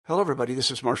Hello, everybody. This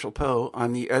is Marshall Poe.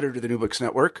 I'm the editor of the New Books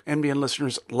Network. NBN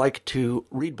listeners like to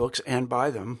read books and buy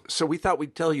them. So we thought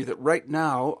we'd tell you that right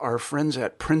now, our friends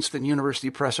at Princeton University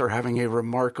Press are having a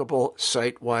remarkable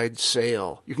site-wide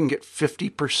sale. You can get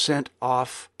 50%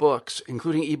 off books,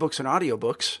 including ebooks and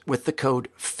audiobooks, with the code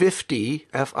 50,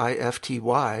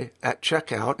 F-I-F-T-Y, at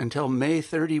checkout until May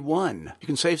 31. You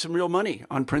can save some real money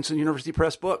on Princeton University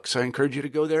Press books. I encourage you to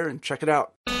go there and check it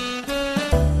out.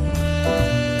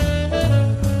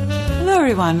 Hello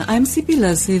everyone, I'm C.P.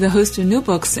 Lesley, the host of New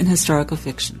Books in Historical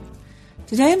Fiction.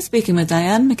 Today I'm speaking with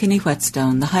Diane McKinney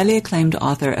Whetstone, the highly acclaimed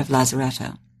author of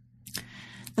Lazaretto.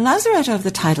 The Lazaretto of the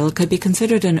title could be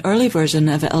considered an early version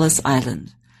of Ellis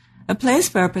Island, a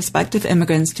place where prospective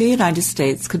immigrants to the United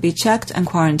States could be checked and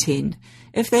quarantined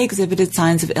if they exhibited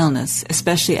signs of illness,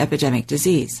 especially epidemic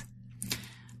disease.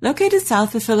 Located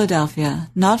south of Philadelphia,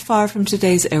 not far from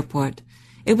today's airport,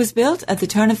 it was built at the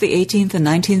turn of the 18th and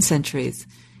 19th centuries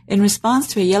in response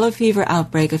to a yellow fever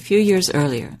outbreak a few years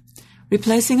earlier,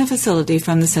 replacing a facility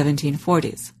from the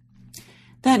 1740s.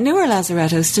 That newer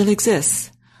Lazaretto still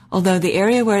exists, although the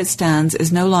area where it stands is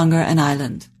no longer an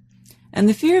island, and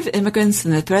the fear of immigrants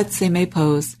and the threats they may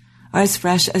pose are as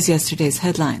fresh as yesterday's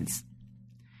headlines.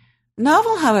 The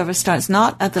novel, however, starts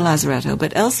not at the Lazaretto,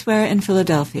 but elsewhere in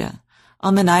Philadelphia,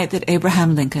 on the night that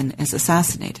Abraham Lincoln is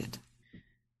assassinated.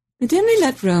 The dimly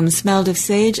lit room smelled of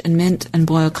sage and mint and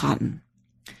boiled cotton.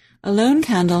 A lone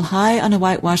candle high on a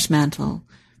whitewashed mantel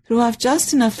threw off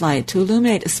just enough light to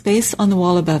illuminate a space on the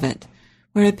wall above it,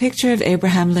 where a picture of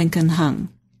Abraham Lincoln hung.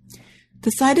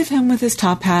 The sight of him with his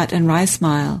top hat and wry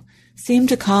smile seemed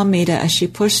to calm Maida as she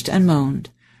pushed and moaned,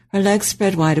 her legs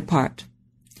spread wide apart.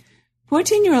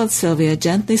 14-year-old Sylvia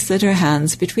gently slid her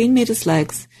hands between Maida's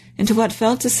legs into what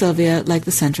felt to Sylvia like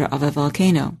the center of a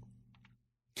volcano.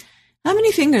 "How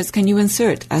many fingers can you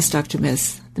insert?" asked Dr.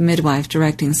 Miss, the midwife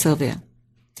directing Sylvia.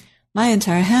 "My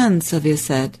entire hand," Sylvia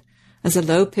said, as a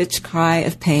low-pitched cry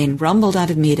of pain rumbled out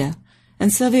of Maida,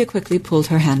 and Sylvia quickly pulled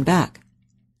her hand back.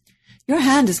 "Your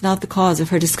hand is not the cause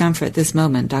of her discomfort at this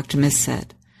moment," Dr. Miss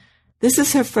said. "This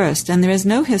is her first, and there is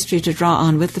no history to draw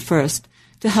on with the first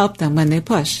to help them when they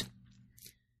push."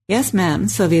 "Yes, ma'am,"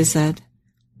 Sylvia said.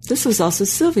 This was also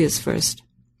Sylvia's first.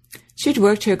 She'd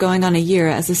worked here going on a year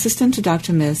as assistant to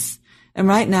Dr. Miss, and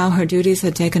right now her duties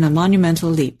had taken a monumental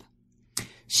leap.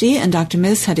 She and Dr.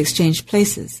 Miss had exchanged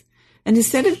places, and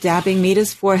instead of dabbing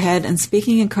Maida's forehead and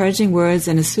speaking encouraging words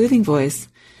in a soothing voice,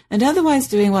 and otherwise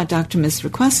doing what Dr. Miss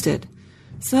requested,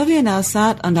 Sylvia now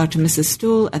sat on Dr. Miss's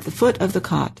stool at the foot of the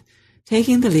cot,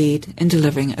 taking the lead in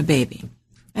delivering a baby.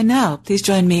 And now, please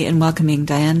join me in welcoming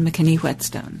Diane McKinney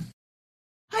Whetstone.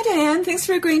 Hi, Diane. Thanks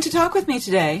for agreeing to talk with me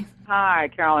today. Hi,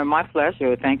 Carolyn. My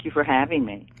pleasure. Thank you for having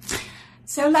me.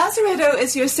 So Lazaretto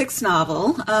is your sixth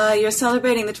novel. You're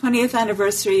celebrating the 20th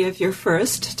anniversary of your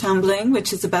first, Tumbling,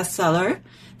 which is a bestseller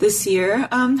this year.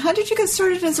 How did you get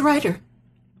started as a writer?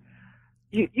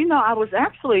 You know,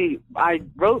 I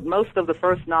wrote most of the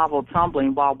first novel,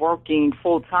 Tumbling, while working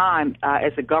full-time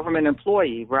as a government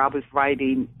employee, where I was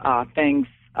writing things,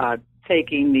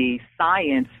 taking the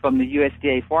science from the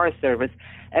USDA Forest Service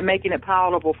and making it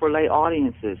palatable for lay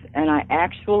audiences. And I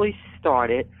actually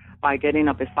started by getting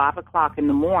up at 5 o'clock in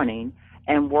the morning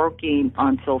and working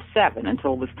until 7,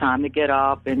 until it was time to get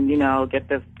up and, get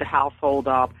the household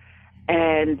up.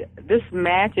 And this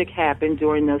magic happened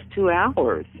during those 2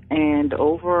 hours. And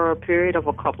over a period of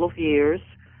a couple of years,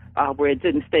 where it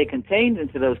didn't stay contained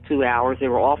into those 2 hours,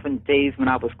 there were often days when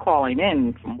I was calling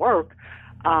in from work,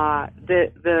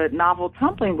 the novel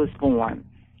Tumbling was born.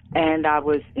 And I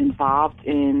was involved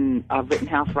in a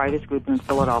Rittenhouse Writers Group in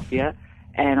Philadelphia,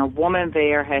 and a woman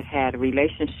there had a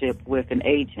relationship with an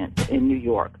agent in New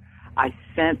York. I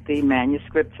sent the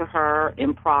manuscript to her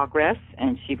in progress,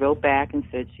 and she wrote back and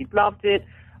said she loved it.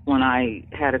 When I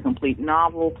had a complete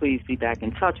novel, please be back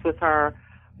in touch with her,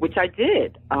 which I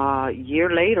did. A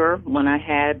year later, when I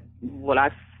had what I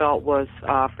felt was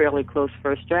a fairly close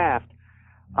first draft,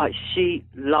 she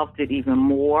loved it even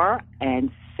more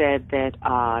and said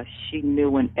that she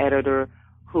knew an editor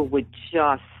who would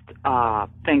just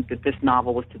think that this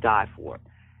novel was to die for.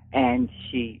 And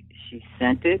she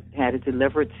sent it, had it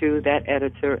delivered to that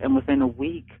editor, and within a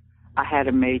week, I had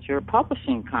a major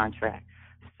publishing contract.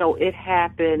 So it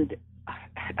happened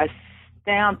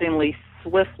astoundingly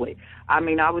swiftly. I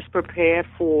mean, I was prepared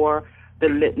for the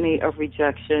litany of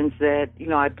rejections that,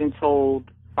 I've been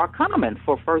told are common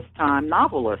for first-time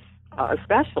novelists,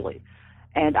 especially.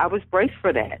 And I was braced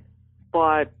for that.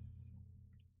 But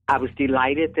I was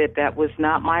delighted that that was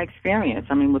not my experience.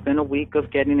 I mean, within a week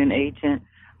of getting an agent,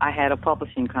 I had a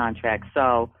publishing contract.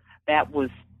 So that was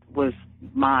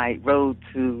my road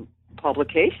to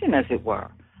publication, as it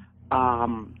were.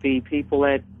 the people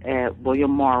at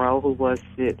William Morrow, who was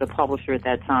the publisher at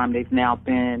that time, they've now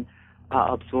been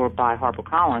absorbed by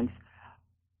HarperCollins,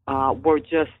 were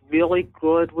just really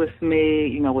good with me,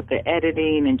 you know, with the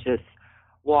editing and just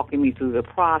walking me through the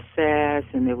process.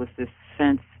 And there was this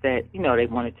sense that, you know, they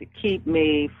wanted to keep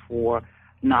me for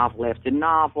novel after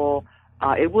novel.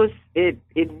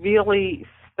 It really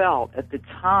felt at the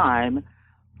time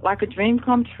like a dream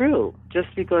come true,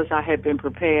 just because I had been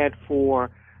prepared for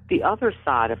the other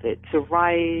side of it, to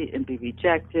write and be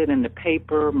rejected, and the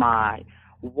paper, my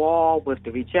wall with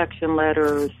the rejection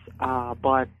letters.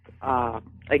 But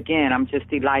again, I'm just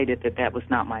delighted that was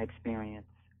not my experience.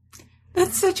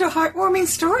 That's such a heartwarming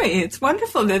story. It's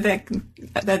wonderful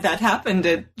that happened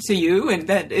to you, and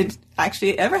that it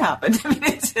actually ever happened. I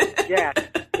mean, yeah.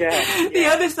 The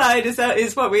other side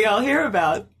is what we all hear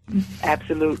about.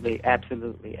 Absolutely.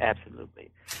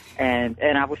 And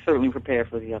I was certainly prepared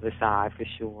for the other side, for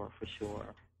sure.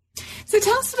 So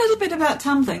tell us a little bit about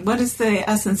Tumbling. What is the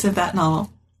essence of that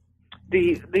novel?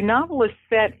 The novel is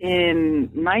set in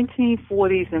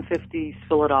 1940s and 50s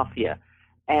Philadelphia,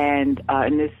 and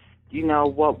in this, you know,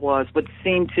 what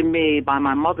seemed to me by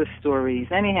my mother's stories,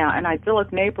 anyhow, an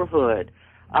idyllic neighborhood.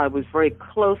 It was a very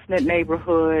close-knit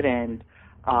neighborhood, and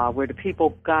where the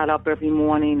people got up every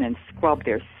morning and scrubbed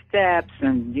their steps,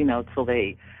 and, you know, till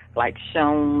they like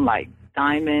shone like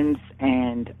diamonds.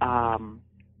 And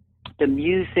the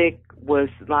music was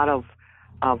a lot of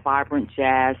vibrant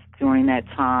jazz during that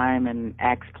time, and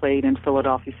acts played in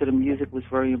Philadelphia, so the music was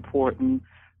very important.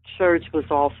 Church was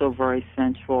also very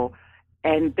central,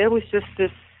 and there was just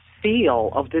this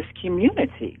feel of this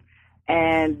community.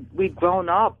 And we'd grown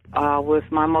up with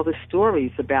my mother's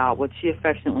stories about what she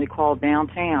affectionately called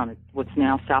downtown, what's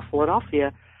now South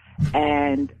Philadelphia.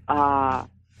 And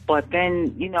but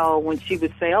then, you know, when she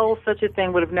would say, oh, such a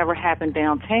thing would have never happened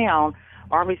downtown,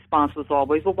 our response was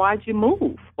always, well, why'd you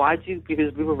move?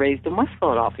 Because we were raised in West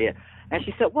Philadelphia. And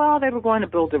she said, well, they were going to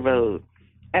build a road.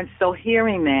 And so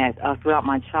hearing that throughout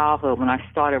my childhood, when I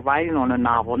started writing on a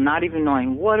novel, not even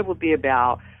knowing what it would be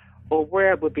about or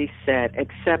where it would be set,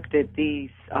 except that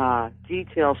these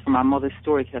details from my mother's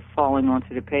story kept falling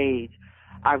onto the page,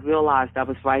 I realized I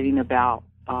was writing about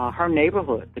her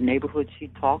neighborhood, the neighborhood she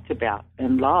talked about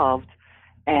and loved,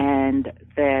 and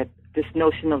that this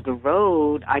notion of the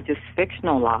road I just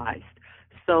fictionalized,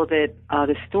 so that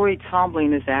the story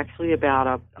Tumbling is actually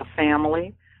about a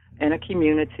family and a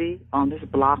community on this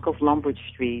block of Lombard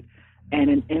Street, and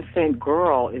an infant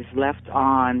girl is left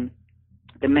on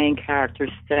the main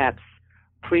character's steps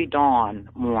pre-dawn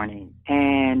morning,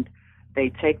 and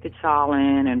they take the child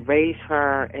in and raise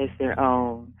her as their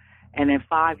own. And then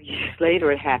 5 years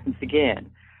later, it happens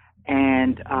again.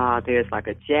 And there's like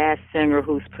a jazz singer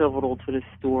who's pivotal to the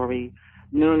story.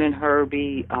 Noon and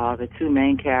Herbie, the two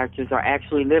main characters, are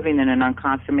actually living in an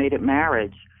unconsummated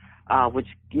marriage, which,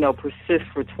 you know, persists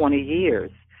for 20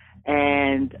 years.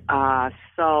 And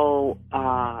so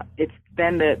it's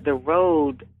then the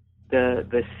road,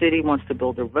 the city wants to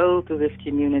build a road through this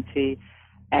community,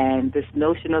 and this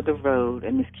notion of the road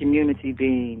and this community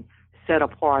being set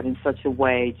apart in such a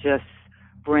way just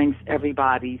brings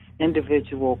everybody's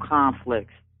individual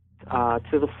conflicts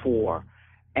to the fore,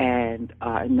 and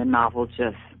the novel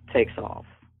just takes off.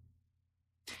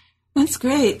 That's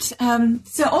great.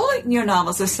 So all your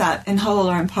novels are set in whole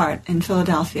or in part in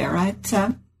Philadelphia, right,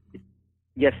 Sam?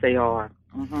 Yes, they are.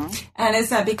 Mm-hmm. And is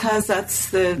that because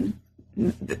that's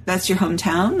your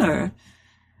hometown, or?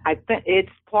 I think it's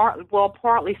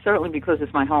partly certainly because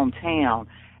it's my hometown.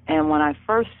 And when I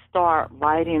first start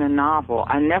writing a novel,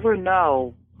 I never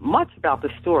know much about the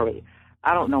story.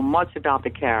 I don't know much about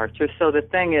the character. So the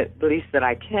thing at least that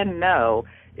I can know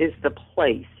is the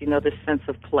place, you know, the sense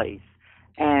of place.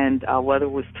 And whether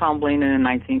it was Tumbling in the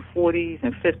 1940s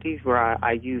and 50s, where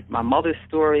I used my mother's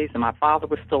stories, and my father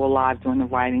was still alive during the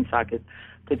writing, so I could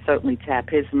certainly tap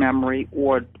his memory,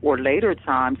 or later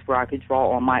times where I could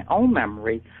draw on my own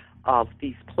memory of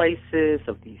these places,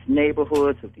 of these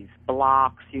neighborhoods, of these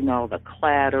blocks, you know, the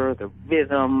clatter, the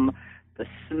rhythm, the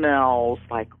smells,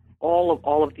 like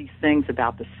all of these things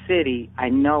about the city I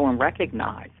know and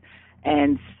recognize.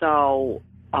 And so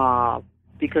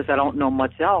because I don't know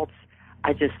much else,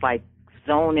 I just like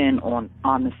zone in on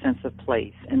the sense of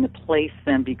place, and the place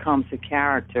then becomes a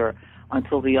character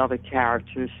until the other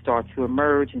characters start to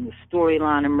emerge and the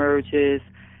storyline emerges,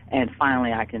 and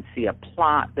finally I can see a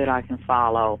plot that I can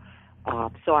follow.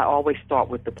 So I always start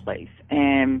with the place.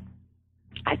 And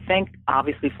I think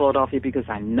obviously Philadelphia because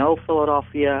I know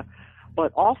Philadelphia,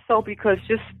 but also because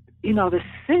just, you know, the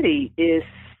city is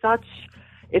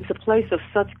it's a place of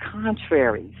such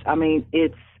contraries. I mean,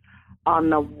 it's on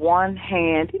the one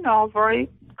hand, very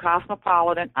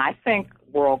cosmopolitan, I think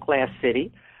world-class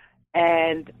city.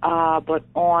 And but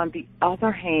on the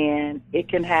other hand, it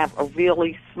can have a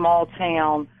really small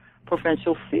town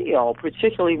provincial feel,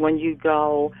 particularly when you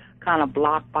go kind of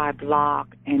block by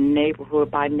block and neighborhood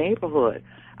by neighborhood.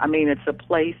 I mean, it's a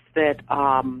place that,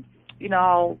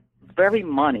 very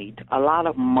moneyed, a lot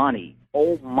of money,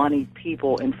 old money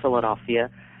people in Philadelphia.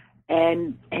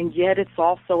 And yet it's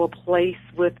also a place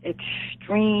with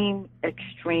extreme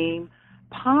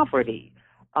poverty.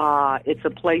 It's a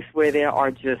place where there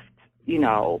are just,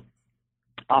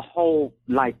 a whole,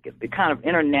 kind of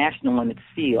international in its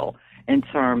feel in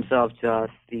terms of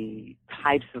just the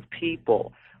types of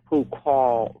people who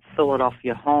call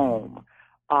Philadelphia home.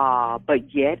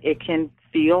 But yet it can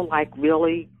feel like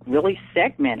really, really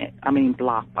segmented. I mean,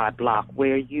 block by block,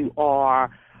 where you are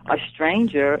a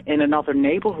stranger in another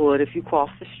neighborhood if you cross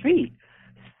the street.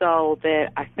 So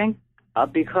that I think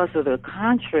because of the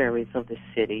contraries of the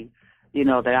city,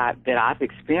 that I've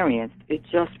experienced, it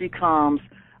just becomes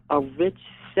a rich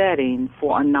setting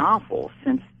for a novel,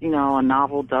 since, a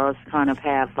novel does kind of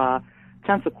have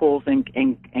tentacles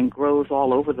and grows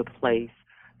all over the place,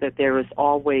 that there is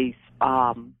always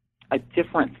a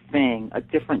different thing, a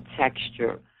different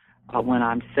texture when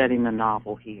I'm setting the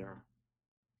novel here.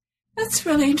 That's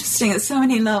really interesting at so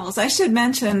many levels. I should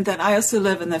mention that I also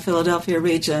live in the Philadelphia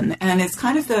region, and it's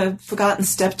kind of the forgotten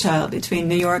stepchild between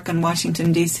New York and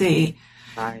Washington, D.C.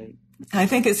 Right. I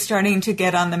think it's starting to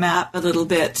get on the map a little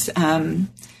bit.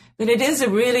 But it is a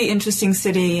really interesting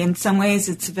city. In some ways,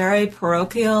 it's very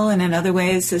parochial, and in other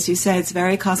ways, as you say, it's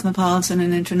very cosmopolitan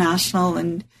and international,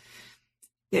 and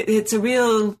it's a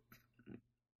real...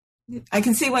 I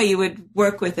can see why you would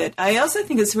work with it. I also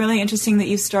think it's really interesting that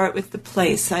you start with the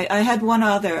place. I had one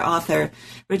other author,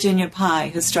 Virginia Pye,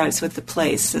 who starts with the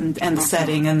place and the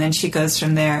setting, and then she goes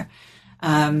from there.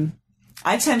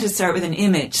 I tend to start with an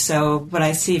image, so what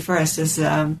I see first is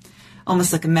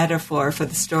almost like a metaphor for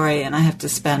the story, and I have to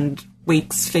spend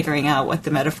weeks figuring out what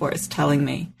the metaphor is telling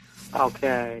me.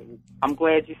 Okay. I'm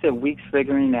glad you said weeks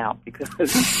figuring out, because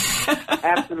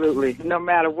absolutely, no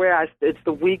matter where it's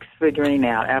the weeks figuring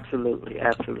out. Absolutely.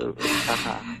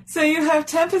 Uh-huh. So you have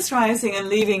Tempest Rising and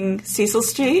Leaving Cecil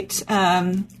Street,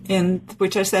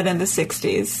 which are set in the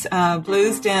 60s.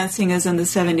 Blues Dancing is in the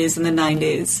 70s and the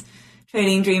 90s.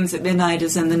 Trading Dreams at Midnight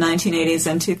is in the 1980s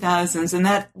and 2000s. And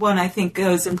that one, I think,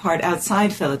 goes in part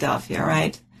outside Philadelphia,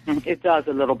 right? It does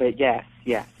a little bit, yes.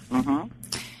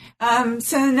 Mm-hmm.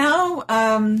 So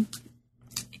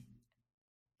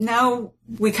now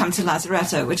we come to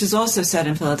Lazaretto, which is also set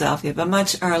in Philadelphia, but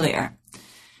much earlier.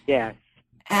 Yes.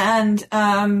 And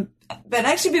but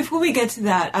actually, before we get to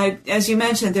that, as you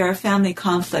mentioned, there are family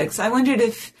conflicts. I wondered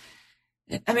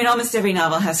almost every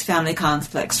novel has family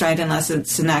conflicts, right? Unless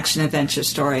it's an action-adventure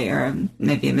story or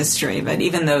maybe a mystery, but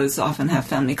even those often have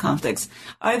family conflicts.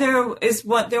 Is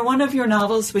one of your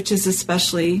novels which is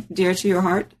especially dear to your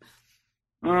heart?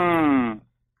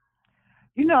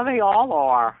 They all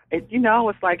are.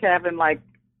 It's like having,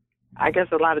 I guess,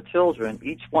 a lot of children.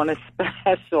 Each one is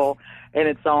special in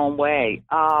its own way.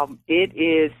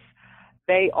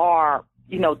 They are,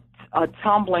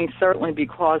 tumbling, certainly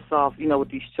because of, with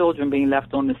these children being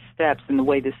left on the steps, and the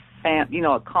way this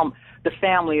the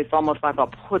family is almost like a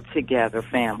put-together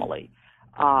family,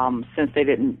 since they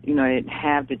didn't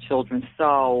have the children.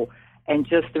 So, and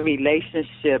just the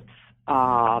relationships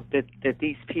that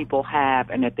these people have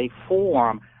and that they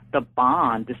form, the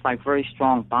bond, this very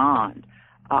strong bond,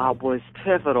 was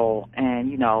pivotal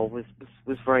and was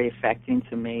very affecting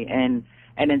to me. And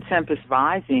in Tempest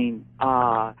Rising,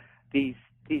 these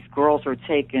girls are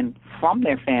taken from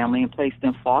their family and placed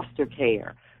in foster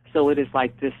care. So it is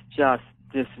like this just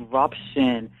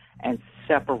disruption and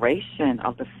separation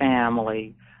of the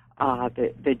family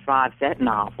that drives that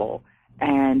novel.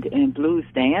 And in Blues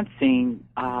Dancing,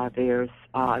 there's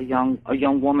a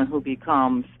young woman who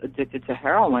becomes addicted to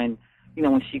heroin,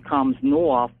 when she comes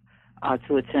north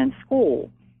to attend school.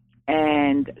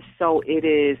 And so it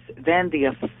is then the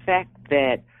effect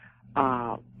that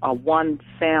one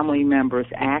family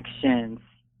member's actions,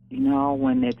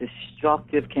 when they're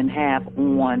destructive, can have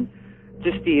on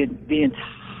just the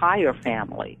entire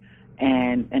family.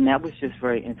 And that was just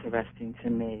very interesting to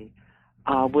me.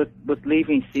 With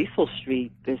Leaving Cecil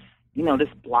Street, this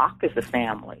block is a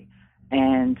family,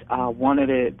 and one of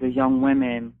the young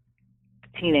women,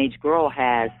 teenage girl,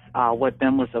 has what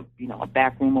then was a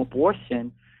backroom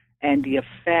abortion, and the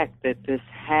effect that this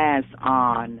has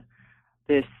on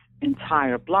this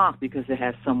entire block, because it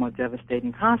has somewhat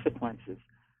devastating consequences.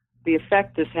 The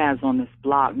effect this has on this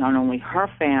block, not only her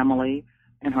family,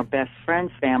 and her best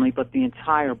friend's family, but the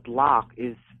entire block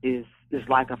is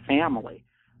like a family.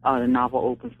 The novel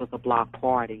opens with a block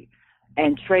party.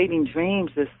 And Trading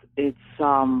Dreams it's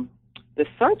the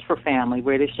search for family,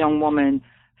 where this young woman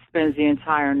spends the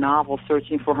entire novel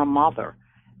searching for her mother.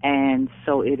 And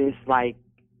so it is like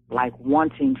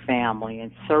wanting family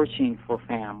and searching for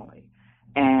family.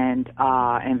 And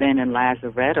then in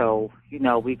Lazaretto,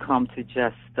 we come to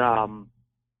just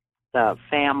the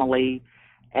family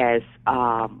as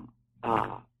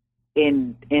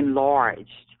enlarged,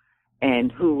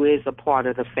 and who is a part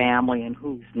of the family and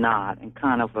who's not, and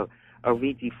kind of a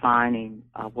redefining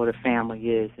what a family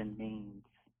is and means.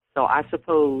 So I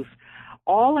suppose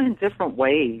all in different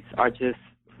ways are just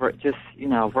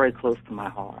very close to my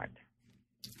heart.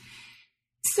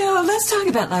 So let's talk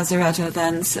about Lazaretto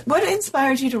then. So what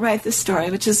inspired you to write this story,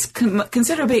 which is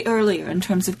considerably earlier in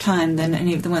terms of time than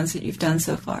any of the ones that you've done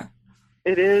so far?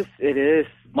 It is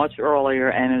much earlier,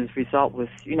 and as a result was,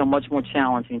 much more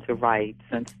challenging to write,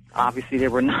 since obviously there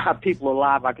were not people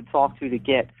alive I could talk to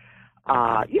get,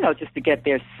 just to get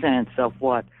their sense of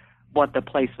what the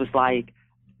place was like.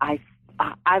 I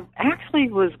actually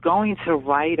was going to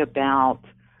write about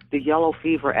the yellow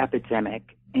fever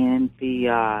epidemic in the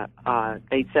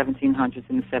late 1700s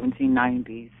and the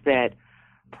 1790s that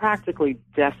practically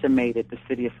decimated the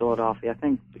city of Philadelphia. I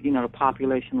think, the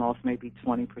population lost maybe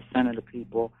 20% of the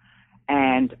people.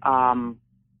 And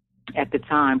at the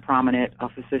time, prominent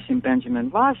physician Benjamin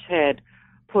Rush had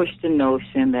pushed the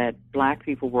notion that black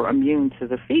people were immune to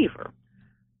the fever,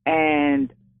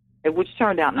 and which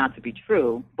turned out not to be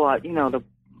true. But, the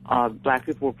black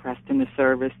people were pressed into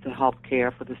service to help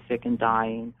care for the sick and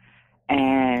dying.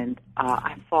 And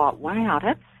I thought, wow,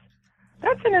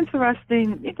 that's an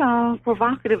interesting,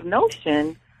 provocative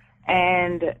notion,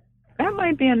 and that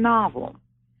might be a novel.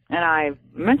 And I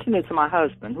mentioned it to my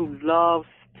husband, who loves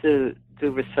to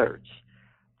do research.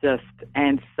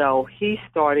 And so he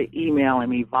started emailing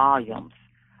me volumes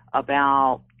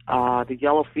about the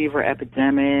yellow fever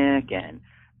epidemic, and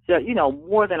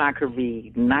more than I could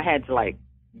read. And I had to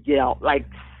yell,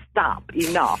 stop,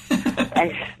 enough.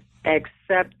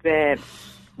 Except that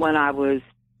when I was,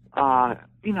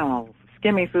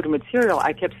 skimming through the material,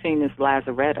 I kept seeing this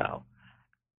Lazaretto.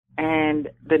 And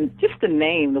just the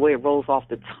name, the way it rolls off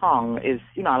the tongue is,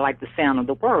 I like the sound of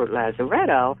the word,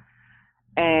 Lazaretto.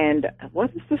 And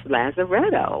what is this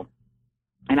Lazaretto?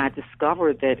 And I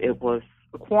discovered that it was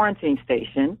a quarantine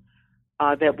station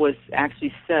that was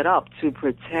actually set up to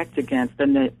protect against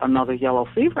another yellow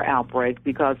fever outbreak,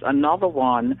 because another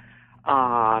one,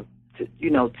 to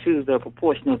the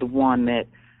proportion of the one that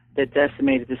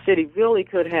decimated the city, really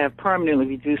could have permanently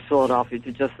reduced Philadelphia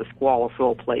to just a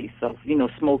squalor-filled place of,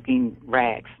 smoldering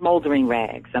rags.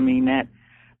 I mean, that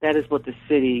is what the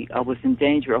city was in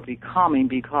danger of becoming,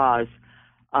 because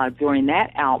during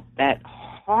that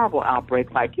horrible outbreak,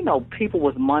 people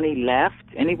with money left.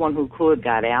 Anyone who could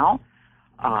got out.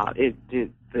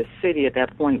 The city at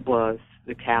that point was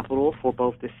the capital for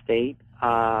both the state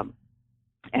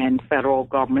and federal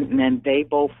government, and then they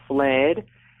both fled.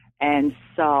 And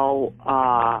so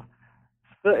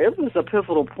it was a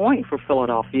pivotal point for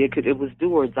Philadelphia. It was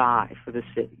do or die for the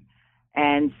city.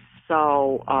 And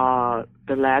so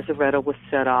the Lazaretto was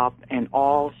set up, and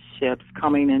all ships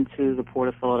coming into the port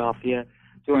of Philadelphia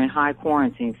during high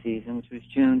quarantine season, which was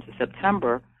June to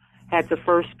September, had to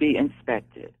first be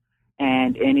inspected.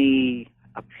 And any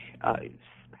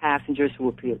passengers who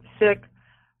appeared sick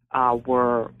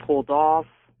were pulled off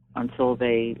until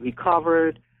they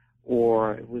recovered,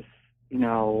 or it was,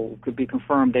 could be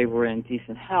confirmed they were in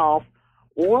decent health,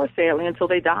 or sadly until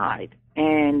they died.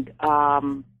 And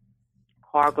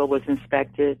cargo was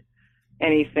inspected.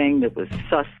 Anything that was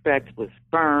suspect was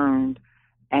burned,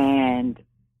 and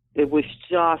it was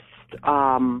just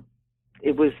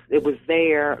it was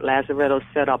there, Lazaretto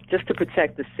set up just to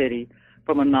protect the city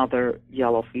from another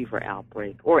yellow fever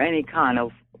outbreak, or any kind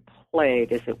of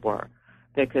plague, as it were,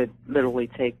 that could literally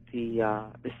take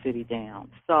the city down.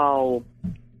 So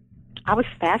I was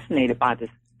fascinated by this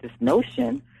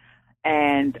notion,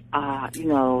 and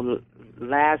the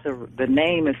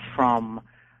name is from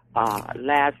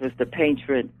Lazarus, the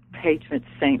patron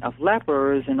saint of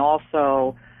lepers, and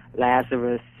also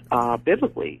Lazarus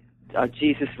biblically.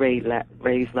 Jesus raised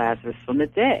Lazarus from the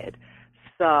dead.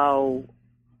 So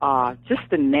just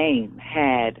the name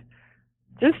had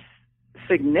just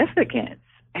significance,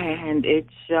 and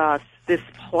this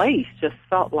place just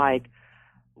felt like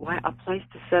a place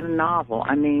to set a novel.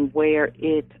 I mean, where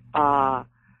it, on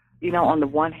the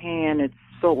one hand, it's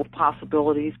filled with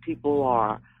possibilities.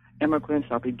 Immigrants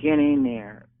are beginning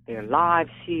their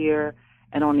lives here,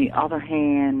 and on the other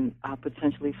hand,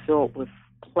 potentially filled with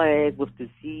plague, with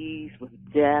disease, with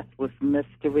death, with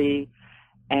mystery.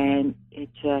 And it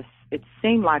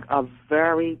seemed like a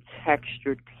very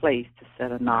textured place to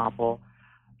set a novel.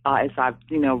 As I've,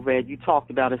 read, you talked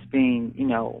about us being,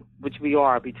 which we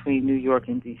are, between New York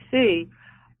and D.C.,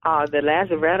 the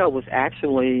Lazaretto was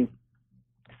actually,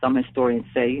 some historians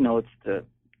say, it's the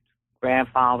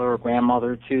grandfather or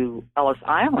grandmother to Ellis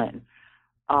Island.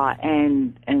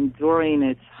 And during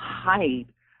its height,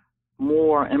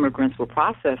 more immigrants were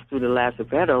processed through the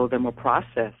Lazaretto than were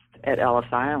processed at Ellis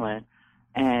Island.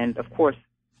 And, of course,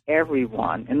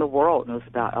 everyone in the world knows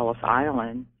about Ellis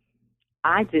Island.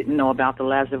 I didn't know about the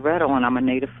Lazaretto, and I'm a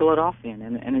native Philadelphian.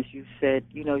 And as you said,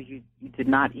 you did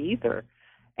not either.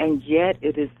 And yet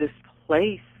it is this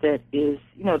place that is,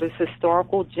 this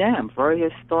historical gem, very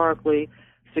historically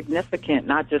significant,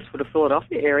 not just for the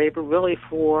Philadelphia area, but really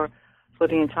for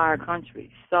the entire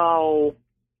country. So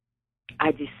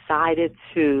I decided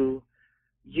to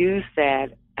use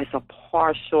that as a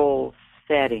partial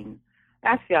setting.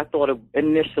 Actually, I thought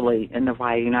initially in the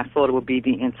writing, I thought it would be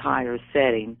the entire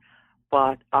setting.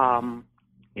 But,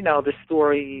 the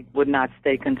story would not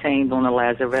stay contained on the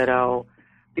Lazaretto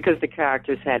because the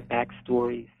characters had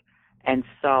backstories. And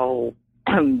so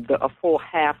a full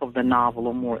half of the novel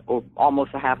or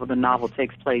almost a half of the novel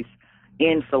takes place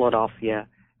in Philadelphia.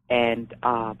 And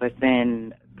but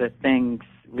then the things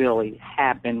really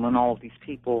happen when all of these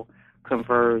people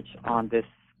converge on this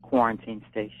quarantine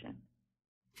station.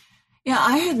 Yeah,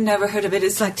 I had never heard of it.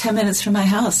 It's like 10 minutes from my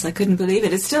house. I couldn't believe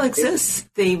it. It still exists,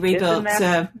 the rebuilt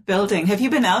building. Have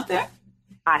you been out there?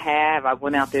 I have. I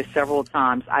went out there several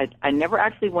times. I never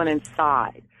actually went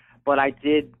inside, but I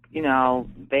did,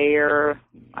 there.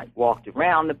 I walked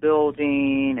around the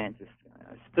building and just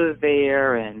stood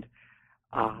there. And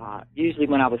usually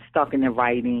when I was stuck in the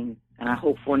writing and I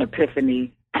hoped for an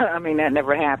epiphany, I mean, that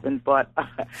never happened, but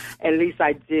at least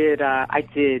I did.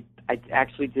 I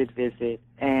actually did visit,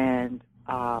 and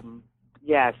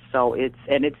yes, so it's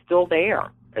still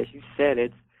there, as you said.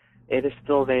 It is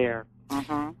still there.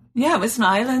 Mm-hmm. Yeah, it was an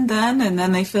island then, and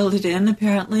then they filled it in.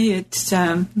 Apparently, it's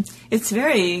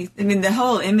very. I mean, the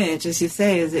whole image, as you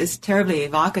say, is terribly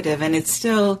evocative, and it's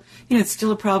still, it's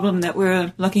still a problem that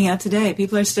we're looking at today.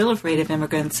 People are still afraid of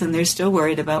immigrants, and they're still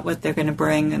worried about what they're going to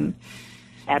bring, and.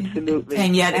 Absolutely.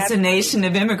 And yet it's a nation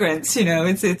of immigrants,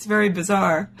 it's very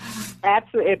bizarre.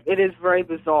 Absolutely. It is very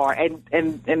bizarre. And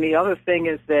the other thing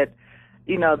is that,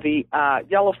 the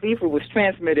yellow fever was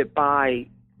transmitted by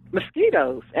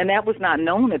mosquitoes, and that was not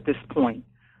known at this point,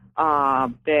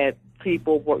 that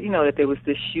people were, that there was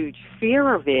this huge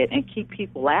fear of it and keep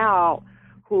people out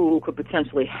who could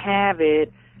potentially have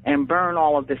it and burn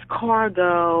all of this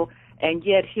cargo. And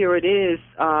yet here it is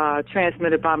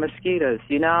transmitted by mosquitoes,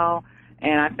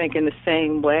 And I think in the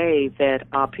same way that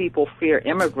people fear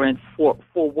immigrants for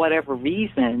whatever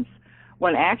reasons,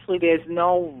 when actually there's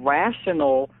no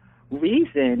rational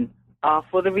reason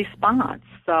for the response.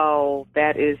 So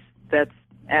that's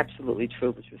absolutely true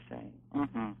what you're saying.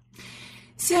 Mm-hmm.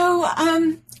 So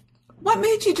what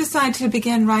made you decide to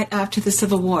begin right after the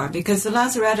Civil War? Because the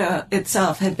Lazaretto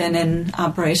itself had been in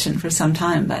operation for some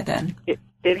time by then.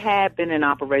 It had been in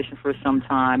operation for some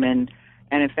time, and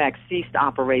in fact ceased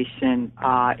operation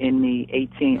in the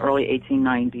early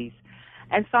 1890s.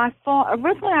 And so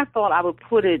originally I thought I would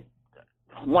put it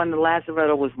when the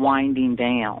Lazaretto was winding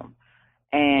down,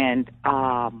 and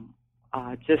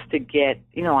just to get,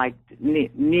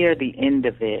 near the end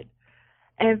of it.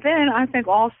 And then I think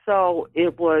also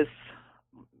it was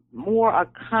more a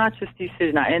conscious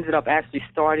decision. I ended up actually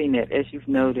starting it, as you've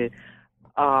noted,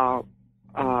 after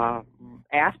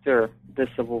the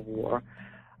Civil War.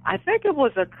 I think it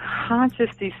was a conscious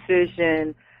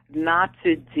decision not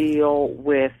to deal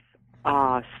with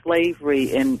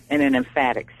slavery in an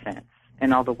emphatic sense.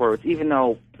 In other words, even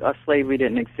though slavery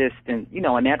didn't exist in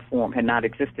that form, had not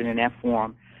existed in that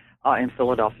form in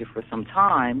Philadelphia for some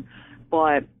time,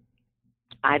 but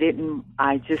I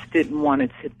just didn't want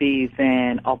it to be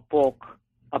then a book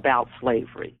about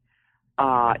slavery,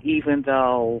 even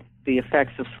though the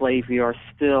effects of slavery are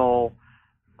still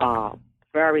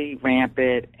very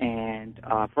rampant and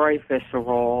very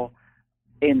visceral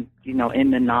in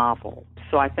the novel.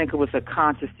 So I think it was a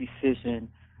conscious decision.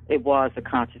 It was a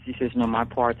conscious decision on my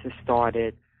part to start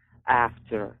it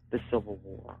after the Civil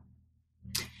War.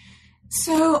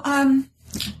 So,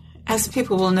 as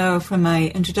people will know from my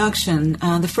introduction,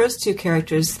 the first two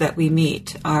characters that we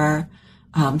meet are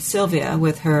Sylvia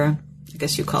with her, I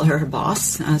guess you call her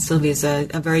boss. Sylvia's a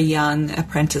very young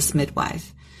apprentice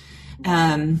midwife.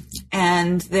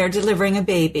 And they're delivering a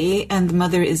baby, and the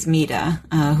mother is Mida,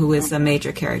 who is a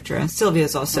major character. Sylvia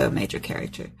is also a major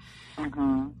character.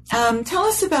 Tell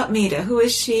us about Mita. Who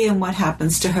is she and what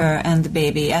happens to her and the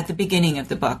baby at the beginning of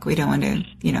the book? We don't want to,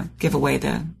 give away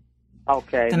the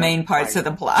main parts of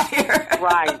the plot here.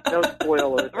 Right. No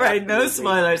spoilers. Right. No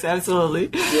spoilers. Absolutely.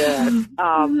 Yeah.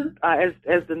 As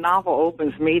the novel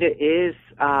opens, Mita is,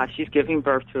 she's giving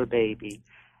birth to a baby.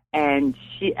 And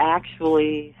she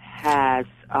actually has,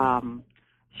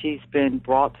 she's been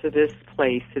brought to this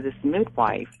place, to this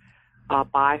midwife,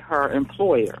 by her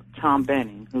employer, Tom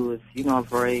Benning, who is, a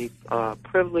very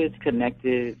privileged,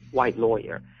 connected white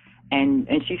lawyer. And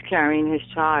she's carrying his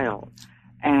child.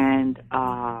 And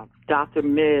Dr.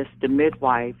 Miss, the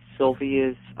midwife,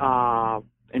 Sylvia's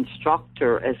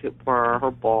instructor, as it were,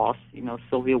 her boss,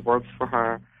 Sylvia works for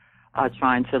her,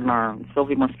 trying to learn.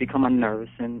 Sylvia must become a nurse,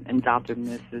 and Dr.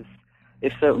 Miss is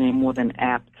certainly a more than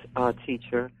apt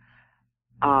teacher.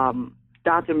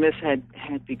 Dr. Miss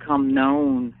had become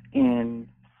known in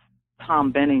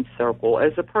Tom Benning's circle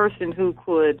as a person who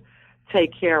could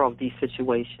take care of these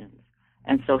situations.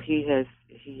 And so he has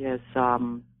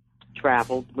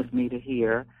traveled with Mita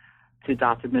here to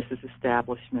Dr. Miss's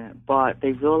establishment. But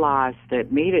they realized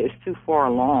that Mita is too far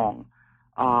along,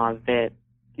 that,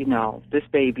 this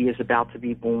baby is about to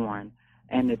be born,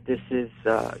 and that this is,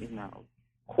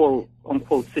 quote,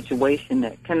 unquote, situation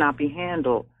that cannot be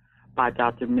handled by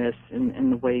Dr. Miss in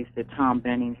the ways that Tom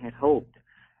Benning had hoped.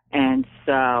 And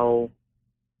so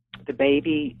the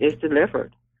baby is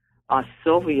delivered.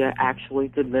 Sylvia actually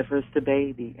delivers the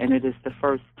baby, and it is the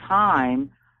first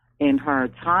time in her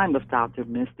time with Dr.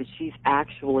 Miss that she's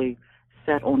actually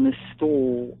sat on the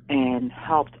stool and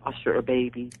helped usher a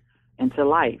baby into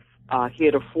life.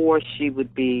 Heretofore, she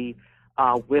would be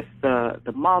with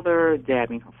the mother,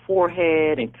 dabbing her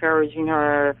forehead, encouraging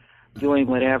her, doing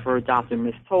whatever Dr.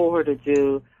 Miss told her to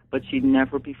do, but she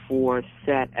never before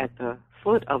sat at the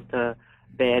foot of the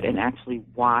bed and actually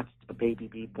watched a baby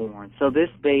be born. So this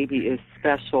baby is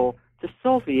special to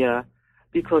Sylvia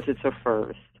because it's her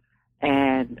first.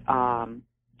 And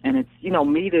it's,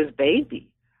 Mita's baby.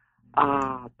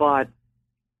 But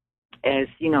as,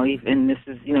 even this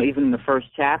is, even in the first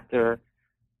chapter,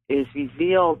 is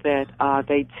revealed that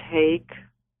they take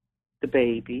the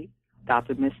baby,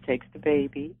 Dr. Miss takes the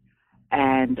baby,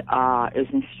 and is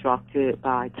instructed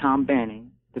by Tom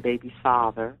Benning, the baby's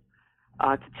father,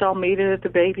 to tell Mita that the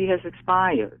baby has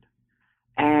expired.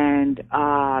 And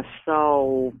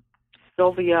so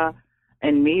Sylvia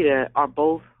and Mita are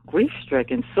both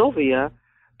grief-stricken. Sylvia,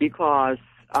 because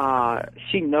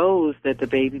she knows that the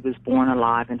baby was born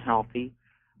alive and healthy,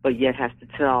 but yet has to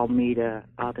tell Mita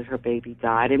that her baby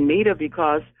died. And Mita,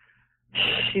 because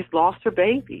she's lost her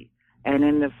baby. And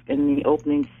in the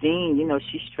opening scene,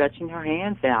 she's stretching her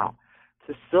hands out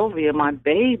to Sylvia, my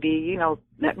baby,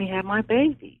 let me have my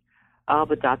baby.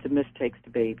 But Dr. Miss takes the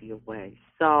baby away.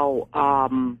 So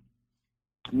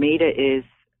Mita is,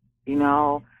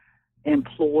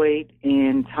 employed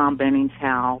in Tom Benning's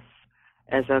house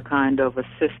as a kind of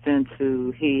assistant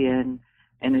to he and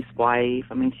his wife.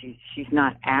 I mean, she's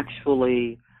not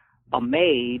actually a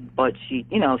maid, but she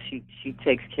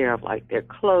takes care of like their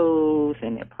clothes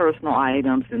and their personal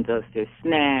items and does their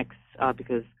snacks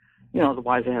because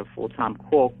otherwise they have a full-time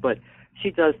cook. But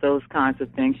she does those kinds of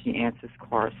things. She answers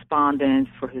correspondence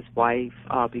for his wife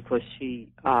because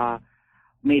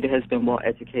Mita has been well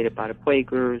educated by the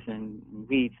Quakers and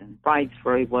reads and writes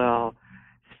very well.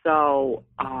 So,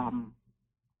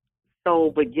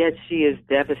 but yet she is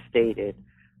devastated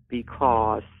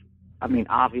because,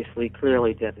 obviously,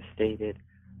 clearly devastated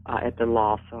at the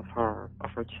loss of her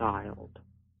child.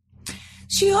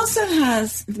 She also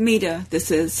has, Mita,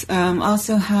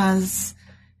 also has,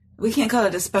 we can't call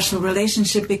it a special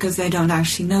relationship because they don't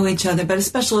actually know each other, but a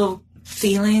special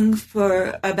feeling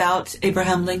about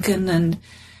Abraham Lincoln and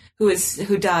who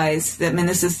dies.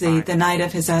 This is the night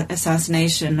of his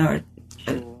assassination, or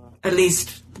at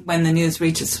least when the news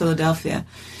reaches Philadelphia.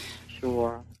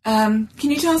 Sure. Can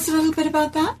you tell us a little bit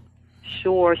about that?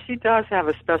 Sure. She does have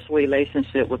a special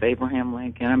relationship with Abraham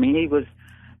Lincoln. He was,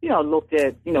 looked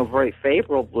at, very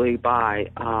favorably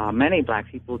by many black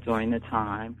people during the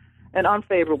time, and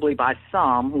unfavorably by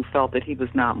some who felt that he was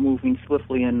not moving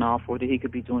swiftly enough or that he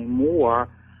could be doing more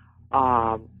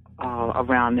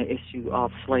around the issue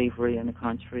of slavery in the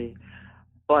country.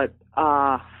 But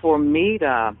for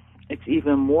Mita, it's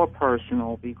even more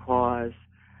personal because,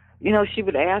 she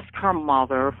would ask her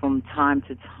mother from time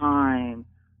to time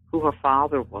who her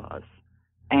father was.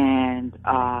 And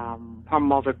her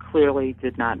mother clearly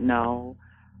did not know.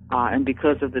 And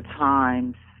because of the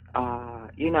times,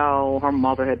 her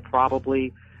mother had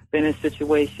probably been in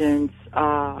situations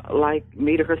like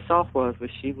Mita herself was, where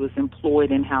she was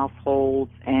employed in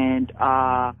households and,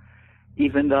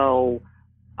 even though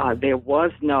there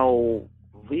was no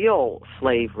real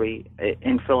slavery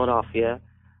in Philadelphia,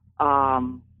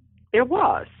 there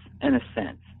was, in a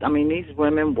sense. I mean, these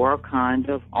women were kind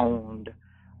of owned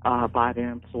by their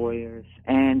employers.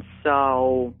 And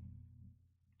so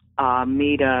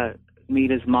Meta's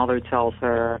mother tells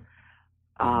her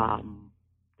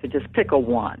to just pick a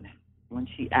one. When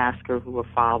she asks her who her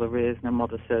father is, and her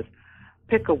mother says,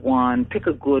 pick a one, pick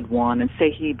a good one, and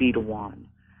say he be the one.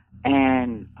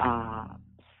 And,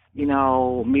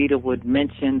 Meta would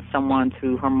mention someone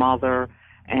to her mother,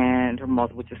 and her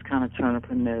mother would just kind of turn up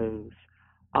her nose.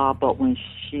 But when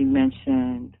she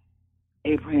mentioned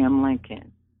Abraham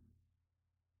Lincoln,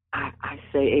 I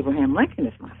say, Abraham Lincoln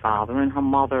is my father, and her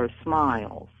mother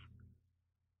smiles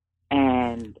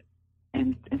and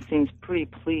seems pretty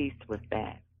pleased with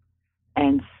that.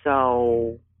 And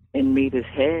so in Meta's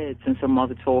head, since her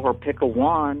mother told her pick a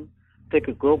one, pick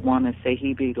a good one, and say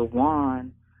he be the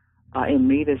one, in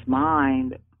Meta's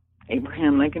mind,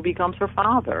 Abraham Lincoln becomes her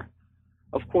father.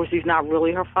 Of course, he's not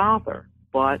really her father,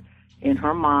 but in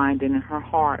her mind and in her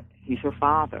heart, he's her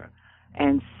father.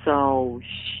 And so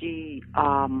she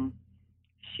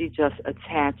just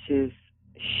attaches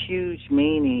huge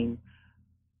meaning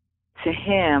to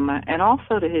him and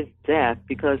also to his death,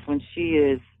 because when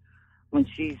she's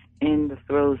in the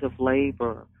throes of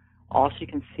labor, all she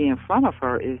can see in front of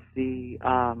her is the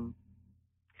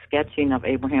sketching of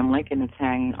Abraham Lincoln that's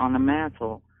hanging on the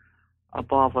mantle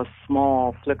above a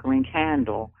small flickering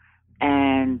candle.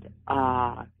 And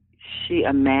she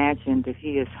imagined that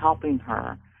he is helping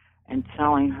her and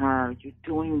telling her, you're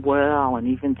doing well, and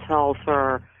even tells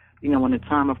her, when the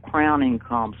time of crowning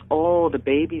comes, oh, the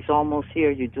baby's almost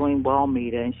here, you're doing well,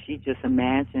 Meta. And she just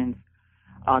imagines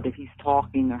that he's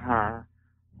talking to her.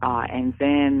 And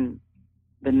then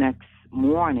the next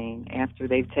morning, after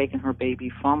they've taken her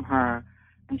baby from her,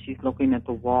 and she's looking at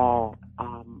the wall,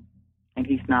 and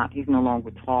he's no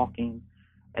longer talking,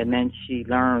 and then she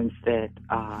learns that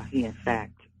he, in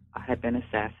fact, had been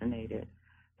assassinated.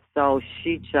 So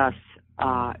she just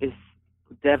is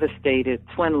devastated,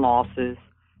 twin losses,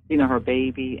 her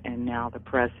baby and now the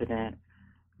president.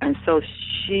 And so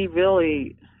she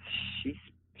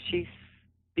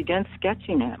begins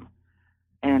sketching him.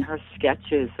 And her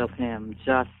sketches of him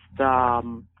just,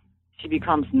 she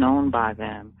becomes known by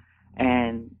them.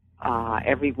 And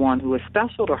everyone who is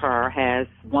special to her has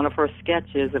one of her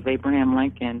sketches of Abraham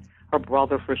Lincoln, her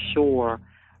brother for sure,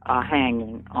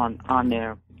 hanging on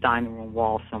their dining room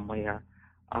wall somewhere.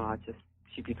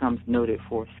 She becomes noted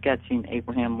for sketching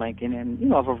Abraham Lincoln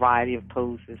in, a variety of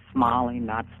poses, smiling,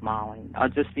 not smiling,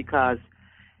 just because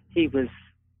he was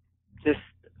just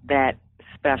that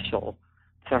special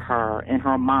to her in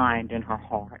her mind and her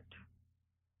heart.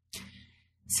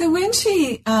 So when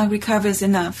she recovers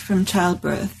enough from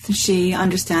childbirth, she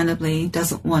understandably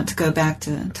doesn't want to go back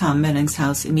to Tom Menning's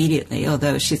house immediately,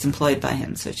 although she's employed by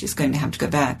him, so she's going to have to go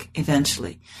back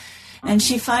eventually. And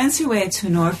she finds her way to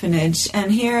an orphanage,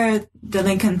 and here the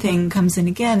Lincoln thing comes in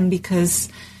again because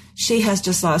she has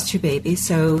just lost her baby,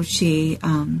 so she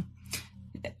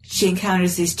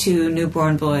encounters these two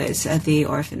newborn boys at the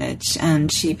orphanage,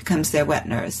 and she becomes their wet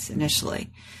nurse initially.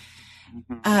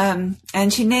 And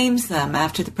she names them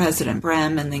after the president,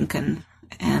 Bram and Lincoln,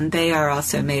 and they are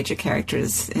also major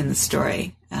characters in the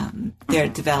story. Their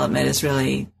development is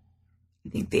really, I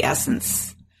think, the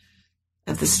essence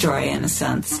of the story in a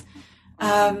sense.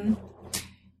 Tell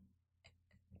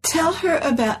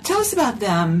us about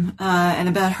them and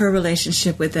about her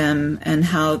relationship with them and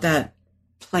how that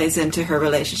plays into her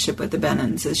relationship with the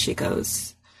Bennons as she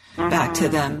goes back to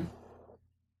them.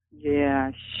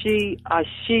 Yeah, she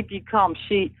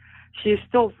is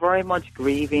still very much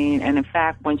grieving, and in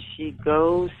fact, when she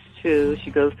goes to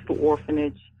the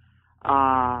orphanage,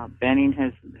 Benning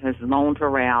has loaned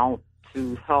her out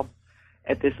to help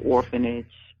at this orphanage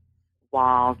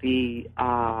while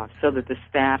so that the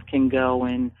staff can go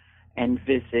and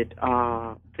visit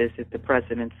the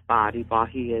president's body while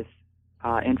he is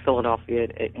in Philadelphia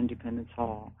at Independence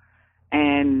Hall,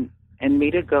 and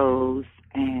Meta goes,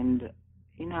 and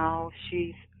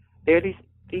there are these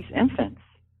infants,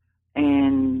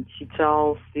 and she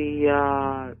tells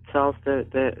the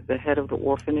head of the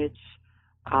orphanage,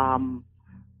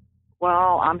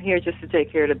 well, I'm here just to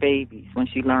take care of the babies, when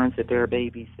she learns that there are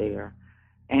babies there.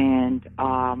 And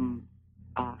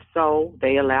so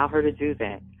they allow her to do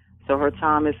that. So her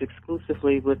time is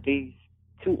exclusively with these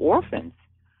two orphans.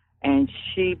 And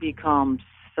she becomes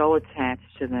so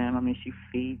attached to them. I mean, she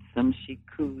feeds them, she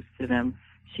coos to them,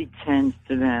 she tends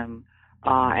to them.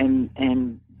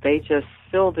 And they just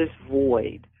fill this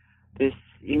void, this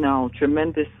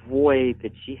tremendous void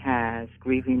that she has,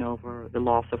 grieving over the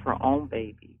loss of her own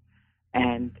baby.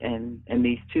 And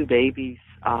these two babies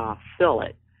fill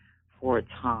it for a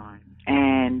time.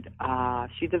 And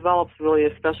she develops really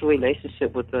a special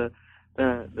relationship with the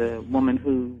woman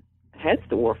who heads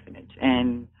the orphanage.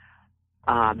 And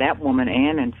that woman,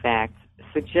 Anne, in fact,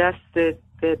 suggests that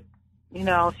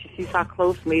she sees how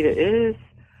close Mita is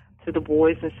to the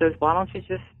boys and says, why don't you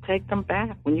just take them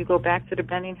back when you go back to the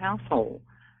Benning household?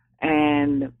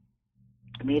 And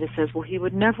Mita says, well, he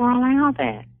would never allow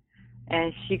that.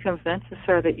 And she convinces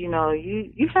her that,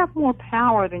 you have more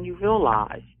power than you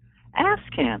realize.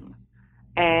 Ask him.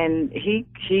 And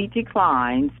he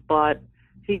declines, but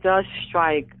he does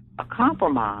strike a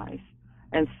compromise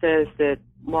and says that,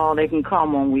 well, they can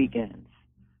come on weekends.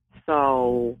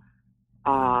 So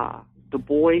the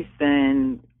boys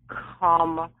then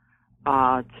come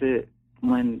to,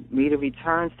 when Mita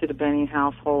returns to the Benning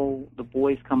household, the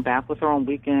boys come back with her on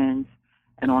weekends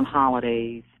and on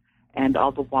holidays, and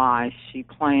otherwise she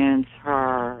plans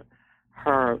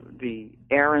the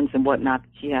errands and whatnot that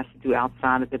she has to do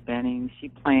outside of the Benning. She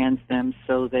plans them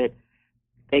so that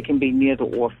they can be near the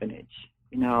orphanage,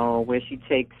 where she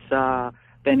takes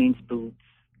Benning's boots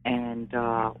and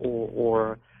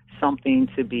or something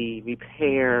to be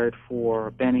repaired for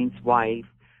Benning's wife.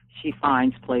 She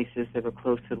finds places that are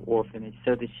close to the orphanage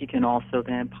so that she can also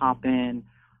then pop in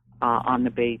on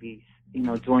the babies,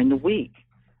 during the week.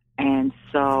 And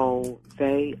so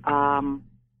they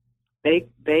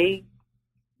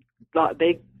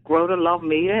grow to love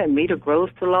Mita, and Mita grows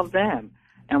to love them.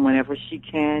 And whenever she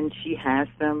can, she has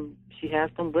them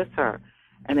with her.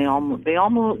 And they almost,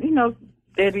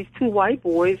 they're these two white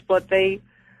boys, but she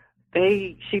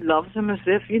loves them as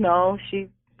if, she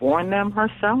born them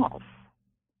herself.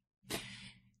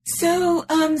 So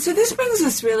this brings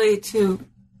us really to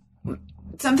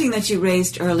something that you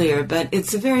raised earlier, but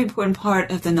it's a very important part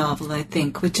of the novel, I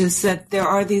think, which is that there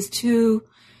are these two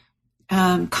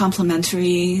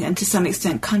complementary and to some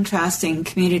extent contrasting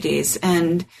communities,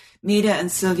 and Mita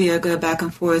and Sylvia go back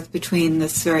and forth between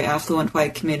this very affluent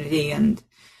white community and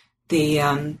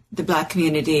the black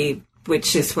community,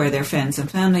 which is where their friends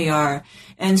and family are.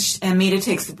 And Mita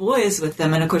takes the boys with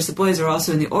them, and of course the boys are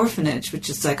also in the orphanage, which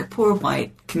is like a poor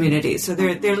white community. So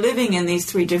they're living in these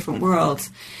three different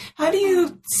worlds. How do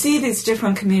you see these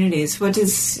different communities?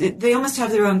 They almost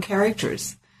have their own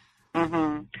characters.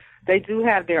 Mm-hmm. They do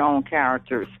have their own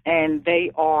characters, and they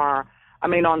are.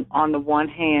 On the one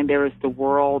hand, there is the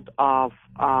world of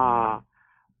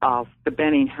the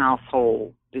Benning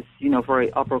household, this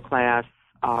very upper class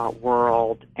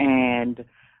world, and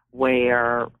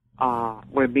where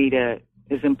Mita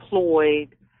is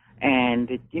employed,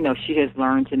 and she has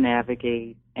learned to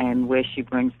navigate, and where she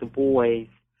brings the boys,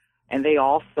 and they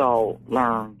also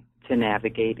learn to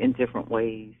navigate in different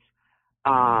ways.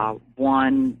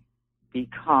 One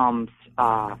becomes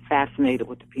fascinated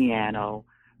with the piano.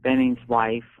 Benning's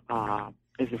wife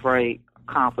is a very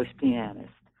accomplished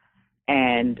pianist,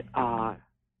 and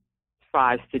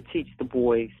tries to teach the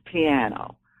boys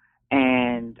piano.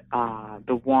 And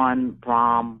the one,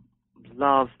 Brahm,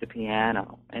 loves the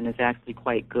piano and is actually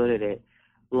quite good at it.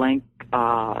 Link,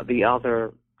 the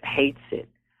other, hates it.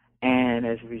 And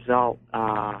as a result,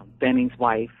 Benning's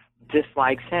wife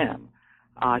dislikes him.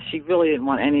 She really didn't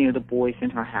want any of the boys in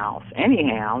her house.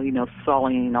 Anyhow,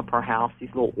 sullying up her house, these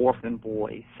little orphan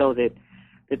boys, so that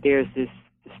there's this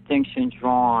distinction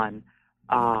drawn,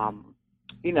 among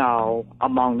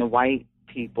the white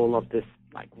people of this,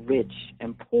 like, rich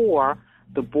and poor,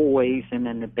 the boys, and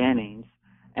then the Bennings,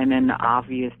 and then the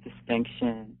obvious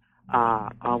distinction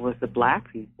with the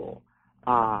black people,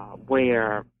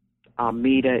 where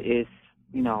Mita is,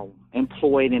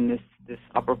 employed in this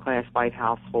upper-class white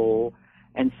household,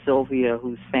 and Sylvia,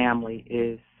 whose family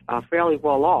is fairly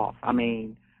well off.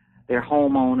 They're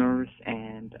homeowners,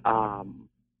 and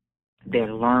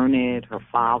they're learned. Her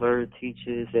father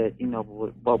teaches at,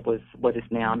 what is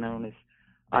now known as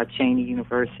Cheney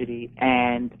University,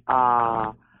 and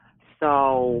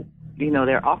so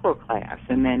they're upper class.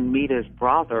 And then Mita's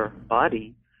brother,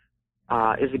 Buddy,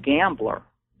 is a gambler,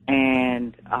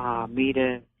 and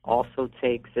Mita also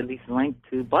takes at least Link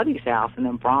to Buddy's house, and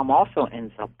then Brahm also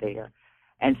ends up there.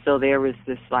 And so there is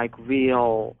this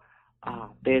real,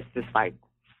 there's this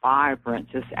vibrant,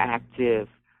 just active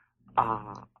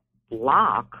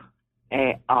block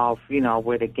of,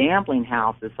 where the gambling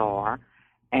houses are,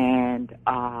 and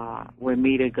where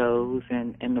Mita goes,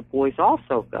 and the boys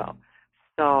also go.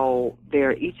 So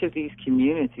each of these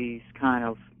communities kind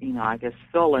of,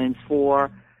 fill-ins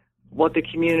for what the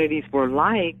communities were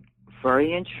like,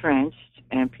 very entrenched,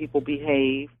 and people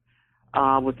behave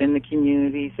within the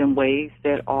communities in ways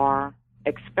that are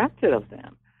expected of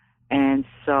them. And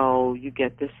so you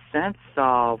get this sense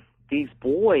of these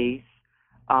boys,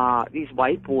 these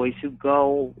white boys who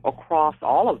go across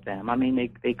all of them. I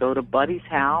mean, they go to Buddy's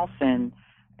house and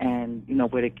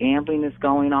where the gambling is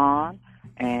going on,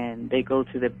 and they go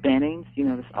to the Bennings,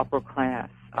 this upper class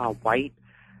white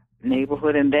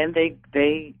neighborhood, and then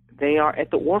they are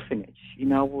at the orphanage,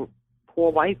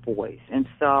 poor white boys. And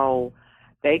so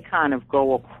they kind of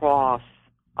go across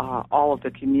all of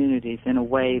the communities in a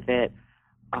way that,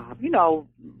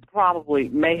 probably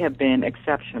may have been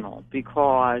exceptional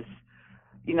because,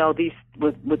 these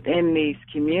within these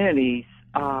communities,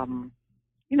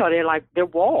 they're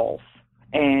walls,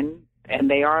 and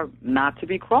they are not to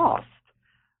be crossed,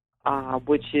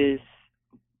 which is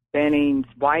Benning's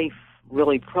wife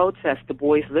really protests the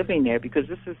boys living there because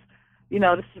this is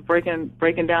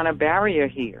breaking down a barrier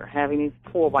here, having these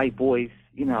poor white boys,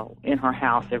 in her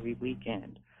house every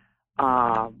weekend.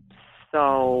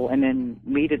 And then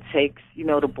Mita takes,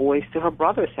 the boys to her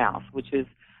brother's house, which is,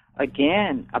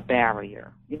 again, a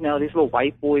barrier. These little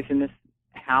white boys in this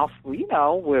house,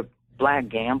 we're black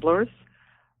gamblers.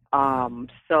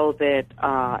 And Sylvia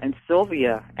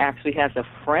actually has a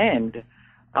friend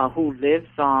who lives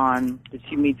that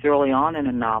she meets early on in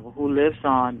the novel, who lives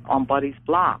on Buddy's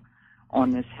block,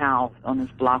 on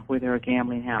this block where there are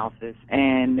gambling houses.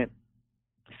 And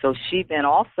so she then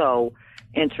also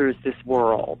enters this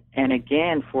world. And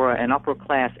again, for an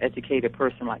upper-class educated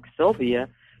person like Sylvia,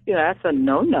 that's a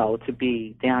no-no to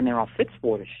be down there on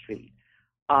Fitzwater Street.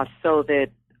 So that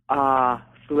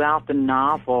throughout the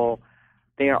novel,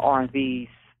 there are these,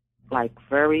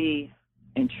 very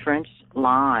entrenched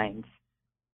lines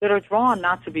that are drawn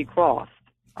not to be crossed,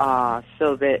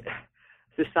 so that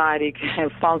society can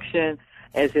function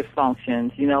as it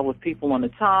functions, with people on the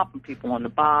top and people on the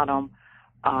bottom.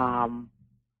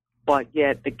 But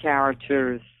yet the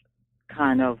characters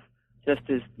kind of, just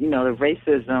as, the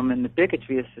racism and the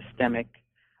bigotry is systemic,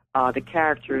 the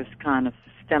characters kind of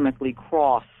systemically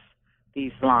cross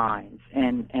these lines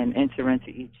and enter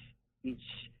into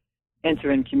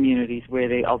enter in communities where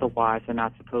they otherwise are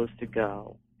not supposed to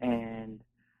go. And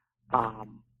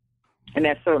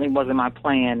that certainly wasn't my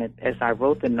plan as I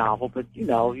wrote the novel, but,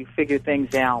 you figure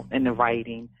things out in the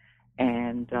writing.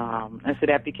 And so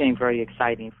that became very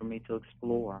exciting for me to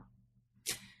explore.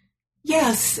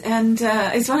 Yes, and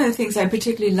it's one of the things I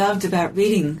particularly loved about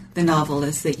reading the novel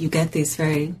is that you get these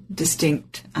very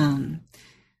distinct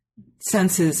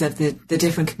senses of the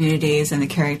different communities and the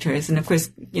characters. And, of course,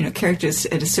 characters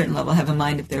at a certain level have a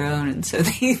mind of their own, and so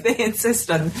they insist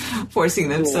on forcing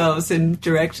themselves in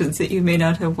directions that you may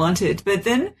not have wanted. But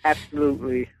then...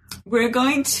 Absolutely. We're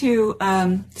going to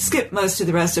skip most of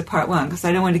the rest of part one because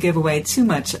I don't want to give away too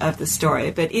much of the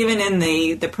story. But even in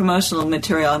the promotional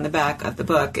material on the back of the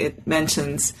book, it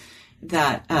mentions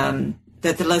that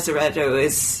that the Lazaretto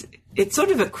it's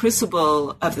sort of a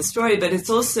crucible of the story, but it's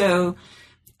also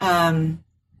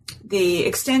the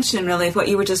extension, really, of what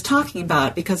you were just talking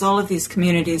about, because all of these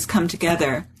communities come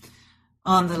together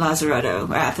on the Lazaretto,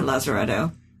 or at the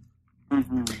Lazaretto.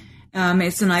 Mm-hmm.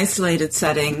 It's an isolated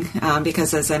setting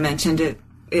because, as I mentioned,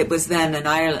 it was then an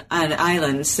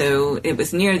island, so it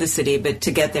was near the city, but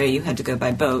to get there you had to go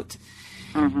by boat.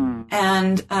 Mm-hmm.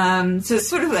 And so it's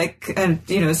sort of like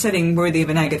a setting worthy of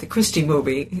an Agatha Christie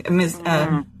movie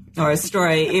or a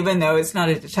story, even though it's not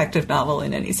a detective novel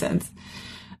in any sense.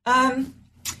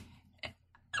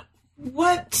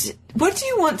 What do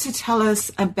you want to tell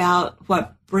us about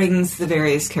what brings the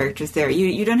various characters there?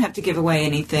 You don't have to give away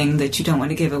anything that you don't want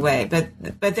to give away,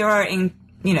 but there are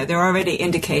there are already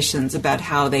indications about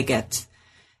how they get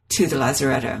to the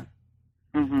Lazaretto.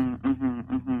 Mm-hmm, mm-hmm,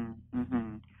 mm-hmm,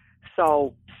 mm-hmm.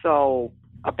 So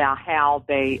about how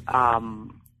they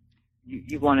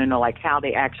you want to know like how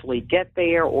they actually get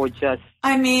there, or just?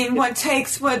 I mean, what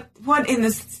in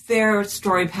their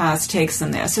story path takes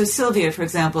them there? So Sylvia, for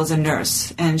example, is a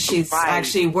nurse, and she's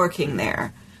actually working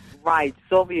there. Right.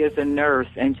 Sylvia is a nurse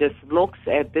and just looks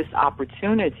at this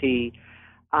opportunity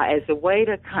as a way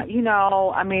to,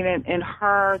 in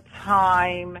her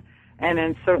time and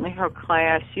in certainly her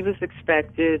class, she was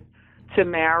expected to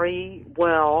marry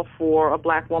well for a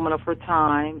black woman of her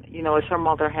time, as her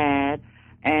mother had,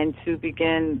 and to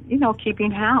begin,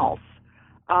 keeping house.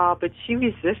 But she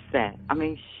resists that. I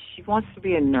mean, she wants to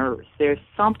be a nurse. There's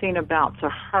something about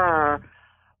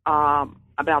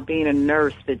being a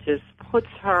nurse that just puts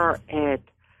her at,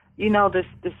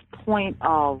 this point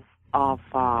of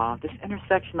this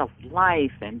intersection of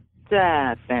life and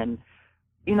death and,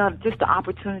 just the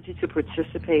opportunity to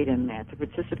participate in that, to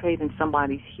participate in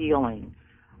somebody's healing.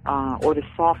 or to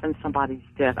soften somebody's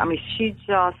death. I mean, she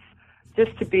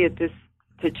just to be at this,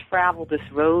 to travel this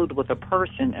road with a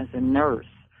person as a nurse,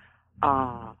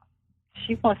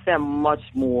 she wants that much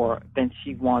more than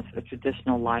she wants a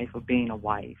traditional life of being a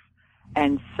wife.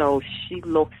 And so she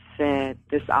looks at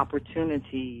this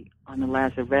opportunity on the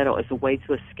Lazaretto as a way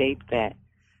to escape that.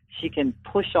 She can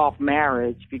push off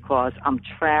marriage because I'm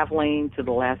traveling to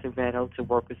the Lazaretto to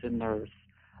work as a nurse,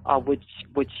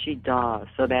 which she does.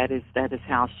 So that is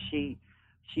how she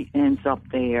ends up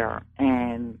there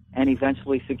and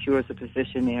eventually secures a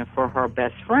position there for her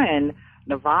best friend,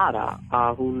 Nevada,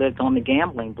 who lived on the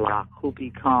gambling block, who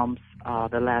becomes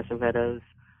the Lazaretto's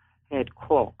head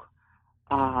cook.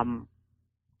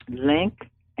 Link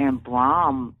and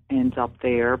Bram ends up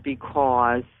there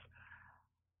because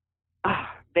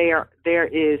there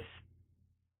is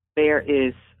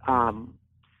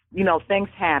things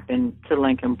happen to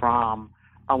Link and Bram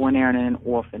when they're in an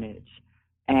orphanage.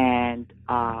 And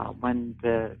when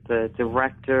the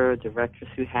directress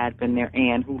who had been their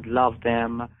aunt, who loved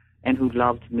them and who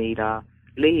loved Mita,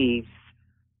 leaves,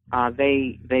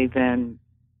 they then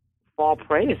fall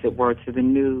prey, as it were, to the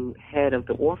new head of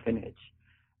the orphanage.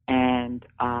 And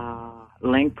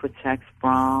Link protects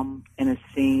Bram in a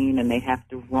scene, and they have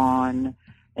to run,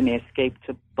 and they escape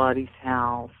to Buddy's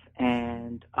house,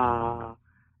 and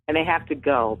they have to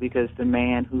go because the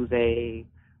man who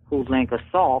Link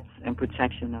assaults in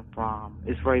protection of Bram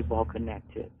is very well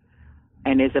connected,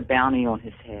 and there's a bounty on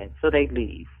his head, so they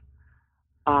leave.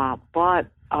 But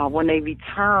when they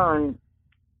return,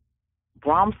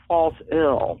 Bram falls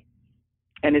ill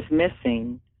and is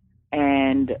missing,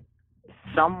 and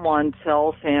someone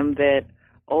tells him that,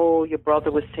 oh, your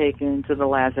brother was taken to the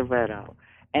Lazaretto.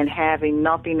 And having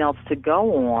nothing else to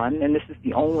go on, and this is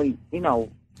the only,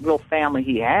 real family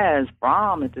he has,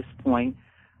 Bram, at this point,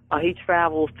 he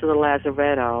travels to the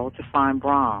Lazaretto to find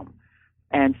Bram.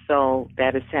 And so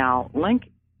that is how Link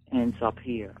ends up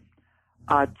here.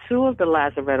 Two of the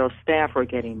Lazaretto staff are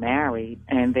getting married,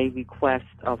 and they request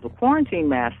of the quarantine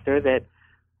master that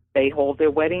they hold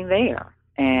their wedding there.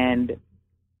 And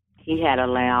he had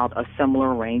allowed a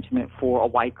similar arrangement for a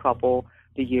white couple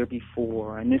the year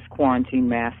before. And this quarantine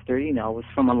master, was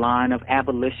from a line of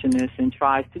abolitionists and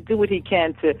tries to do what he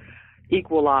can to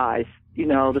equalize,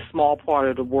 the small part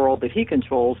of the world that he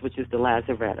controls, which is the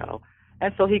Lazaretto.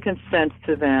 And so he consents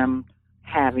to them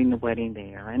having the wedding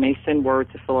there. And they send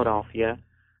word to Philadelphia.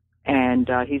 And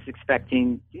he's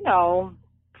expecting,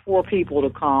 4 people to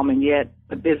come, and yet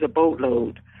there's a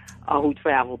boatload who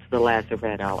travel to the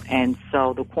Lazaretto. And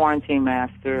so the quarantine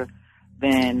master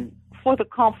then, for the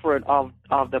comfort of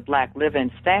the black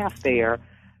live-in staff there,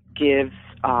 gives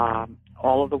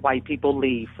all of the white people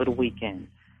leave for the weekend.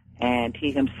 And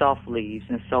he himself leaves,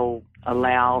 and so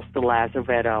allows the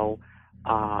Lazaretto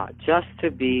just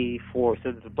to be so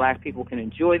that the black people can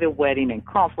enjoy their wedding in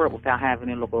comfort without having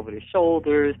to look over their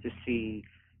shoulders to see,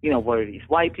 what are these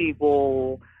white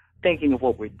people thinking of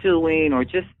what we're doing, or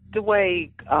just the way,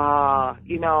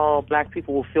 black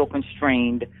people will feel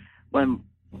constrained when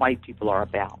white people are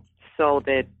about, so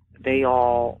that they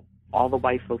all the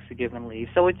white folks are given leave.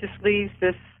 So it just leaves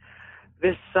this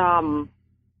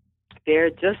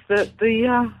they're just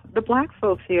the black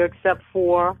folks here, except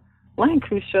for Link,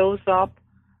 who shows up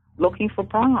looking for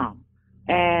Bram.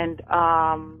 And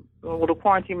the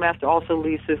quarantine master also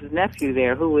leaves his nephew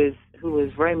there, who is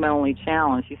very mentally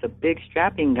challenged. He's a big,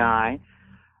 strapping guy,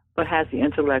 but has the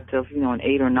intellect of an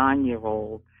 8 or 9 year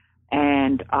old.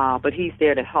 And but he's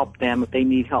there to help them if they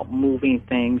need help moving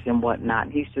things and whatnot.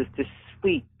 And he's just this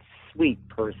sweet, sweet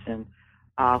person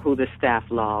who the staff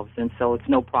loves, and so it's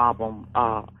no problem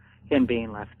him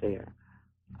being left there.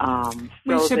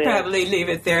 We should probably leave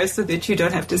it there so that you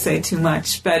don't have to say too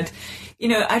much. But,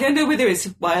 I don't know whether it's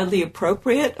wildly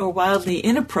appropriate or wildly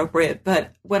inappropriate,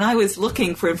 but when I was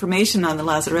looking for information on the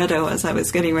Lazaretto as I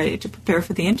was getting ready to prepare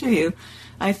for the interview,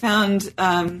 I found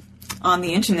on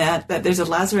the Internet that there's a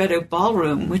Lazaretto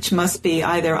ballroom, which must be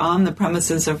either on the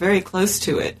premises or very close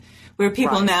to it, where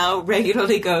people now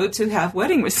regularly go to have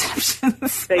wedding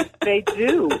receptions. They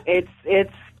do.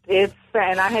 It's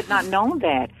and I had not known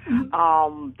that.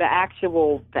 The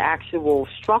actual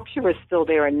structure is still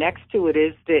there, and next to it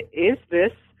is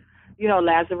this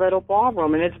Lazaretto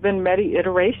ballroom, and it's been many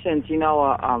iterations.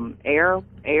 Air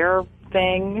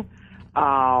thing,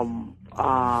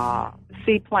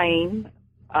 seaplane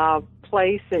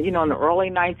place. In the early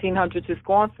 1900s, it's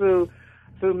gone through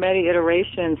many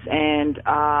iterations, and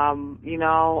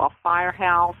a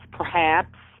firehouse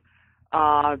perhaps.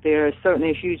 There's certainly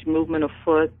a huge movement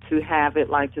afoot to have it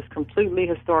just completely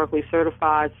historically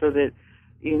certified so that,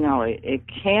 it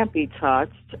can't be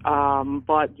touched.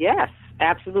 But yes,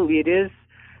 Absolutely. It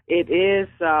is.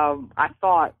 I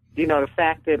thought, the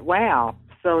fact that, wow,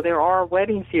 so there are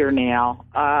weddings here now.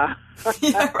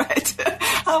 Yeah, right.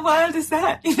 How wild is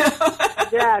that?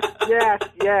 Yes.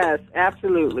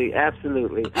 Absolutely.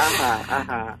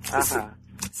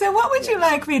 So what would you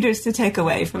like readers to take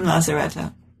away from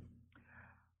Lazaretto?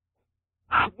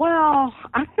 Well,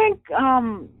 I think,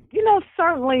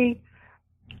 certainly,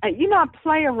 I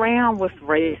play around with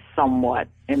race somewhat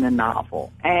in the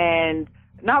novel, and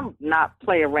not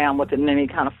play around with it in any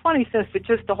kind of funny sense, but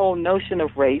just the whole notion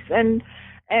of race. And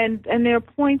there are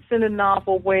points in the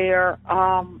novel where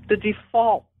the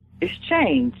default is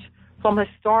changed. From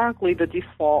historically, the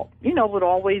default, would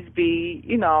always be,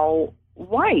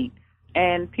 white,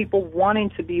 and people wanting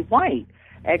to be white.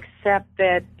 Except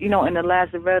that, in the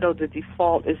Lazaretto, the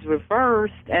default is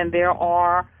reversed, and there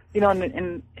are, in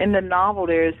the novel,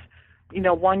 there's,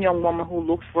 one young woman who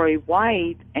looks very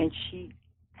white, and she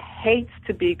hates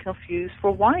to be confused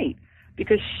for white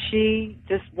because she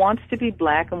just wants to be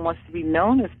black and wants to be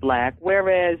known as black,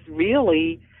 whereas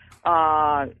really,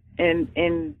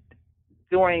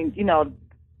 during,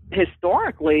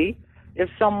 historically, if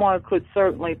someone could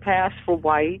certainly pass for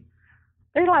white,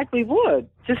 they likely would,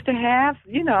 just to have,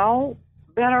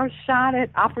 better shot at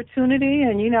opportunity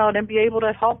and, then be able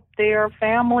to help their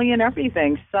family and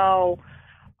everything. So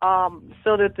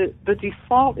that the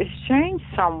default is changed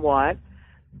somewhat.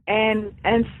 And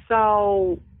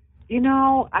so,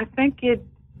 I think it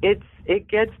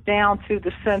gets down to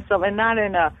the sense of, and not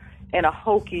in a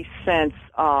hokey sense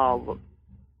of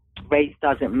race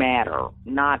doesn't matter,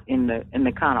 not in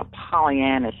the kind of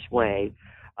Pollyannish way.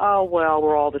 Oh, well,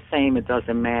 we're all the same, it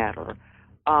doesn't matter.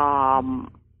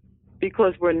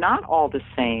 Because we're not all the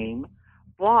same,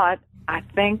 but I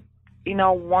think,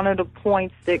 one of the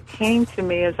points that came to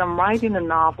me as I'm writing the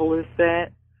novel is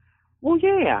that, well,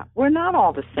 yeah, we're not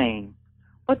all the same,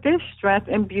 but there's strength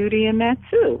and beauty in that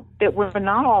too, that we're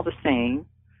not all the same.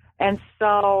 And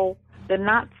so the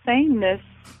not sameness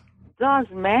does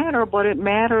matter, but it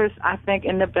matters, I think,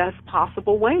 in the best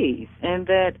possible ways. And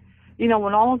that,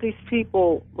 when all of these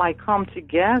people come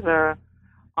together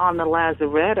on the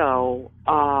Lazaretto,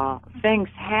 things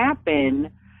happen,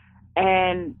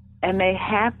 and they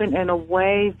happen in a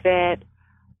way that,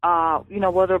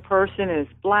 whether a person is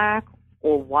black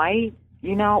or white,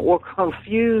 or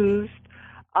confused,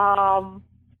 that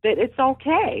it's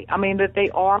okay. I mean, that they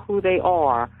are who they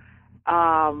are.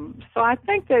 So I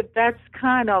think that that's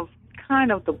kind of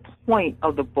the point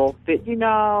of the book, that,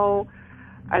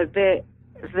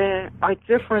 that our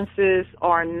differences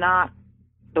are not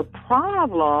the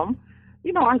problem.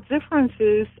 Our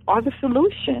differences are the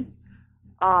solution,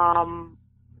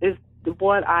 is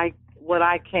what I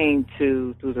came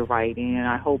to through the writing, and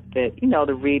I hope that,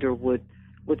 the reader would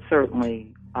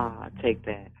certainly take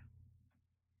that.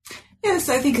 Yes,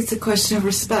 I think it's a question of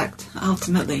respect,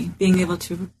 ultimately, being able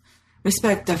to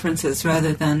respect differences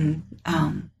rather than...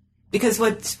 Because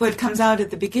what comes out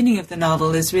at the beginning of the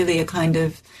novel is really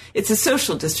it's a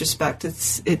social disrespect.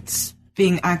 It's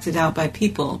being acted out by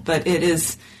people, but it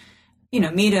is,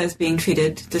 Mita is being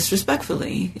treated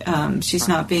disrespectfully. She's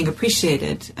not being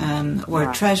appreciated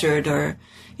or treasured, or,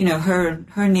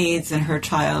 her needs and her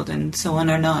child and so on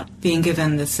are not being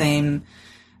given the same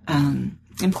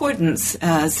importance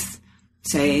as,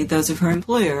 say, those of her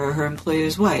employer or her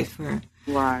employer's wife.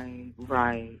 Right.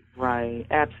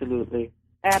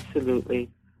 Absolutely.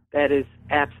 That is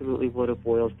absolutely what it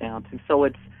boils down to. So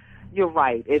you're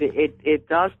right. It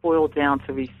does boil down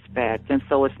to respect. And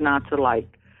so it's not to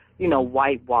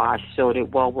whitewash so that,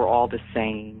 well, we're all the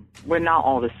same. We're not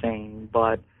all the same,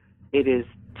 but it is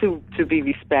to be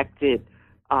respected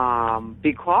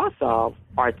because of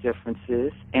our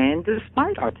differences and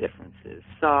despite our differences.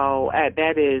 So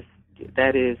that is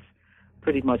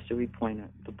pretty much the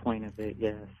point of it,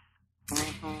 yes.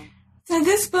 Uh-huh. So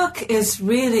this book is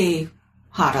really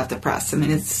hot off the press. I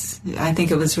mean, I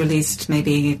think it was released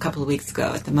maybe a couple of weeks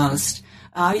ago at the most.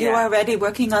 Are you already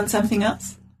working on something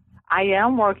else? I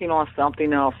am working on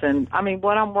something else. And, I mean,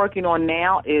 what I'm working on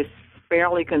now is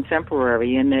fairly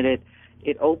contemporary in that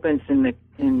it opens in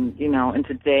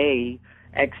today,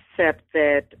 except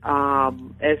that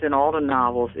as in all the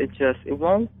novels, it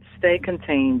won't stay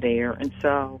contained there. And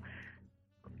so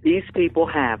these people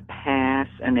have past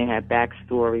and they have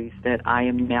backstories that I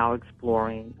am now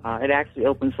exploring. It actually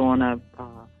opens on a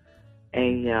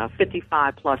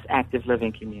 55-plus active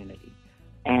living community.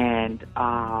 And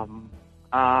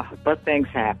but things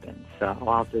happen, so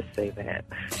I'll just say that.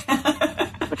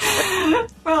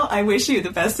 Well, I wish you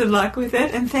the best of luck with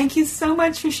it, and thank you so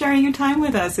much for sharing your time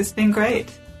with us. It's been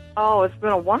great. Oh, it's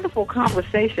been a wonderful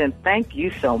conversation. Thank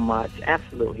you so much.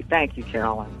 Absolutely. Thank you,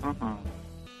 Carolyn. Mm-hmm.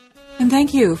 And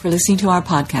thank you for listening to our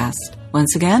podcast.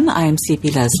 Once again, I am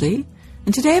C.P. Leslie,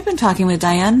 and today I've been talking with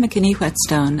Diane McKinney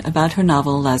Whetstone about her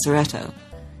novel Lazaretto.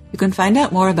 You can find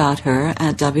out more about her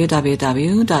at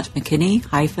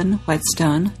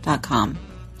www.mckinney-whetstone.com.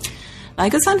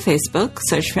 Like us on Facebook,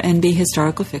 search for NB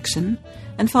Historical Fiction,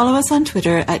 and follow us on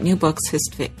Twitter at New Books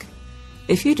HistFic.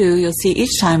 If you do, you'll see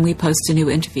each time we post a new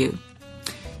interview.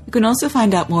 You can also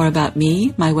find out more about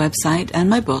me, my website, and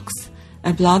my books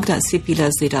at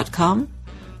blog.cpleslie.com,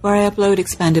 where I upload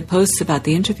expanded posts about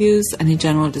the interviews and in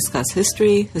general discuss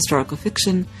history, historical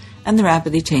fiction, and the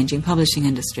rapidly changing publishing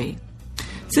industry.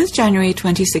 Since January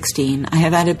 2016, I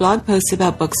have added blog posts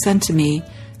about books sent to me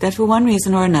that for one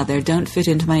reason or another don't fit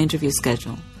into my interview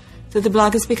schedule. So the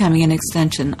blog is becoming an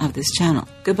extension of this channel.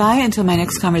 Goodbye until my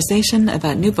next conversation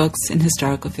about new books in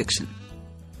historical fiction.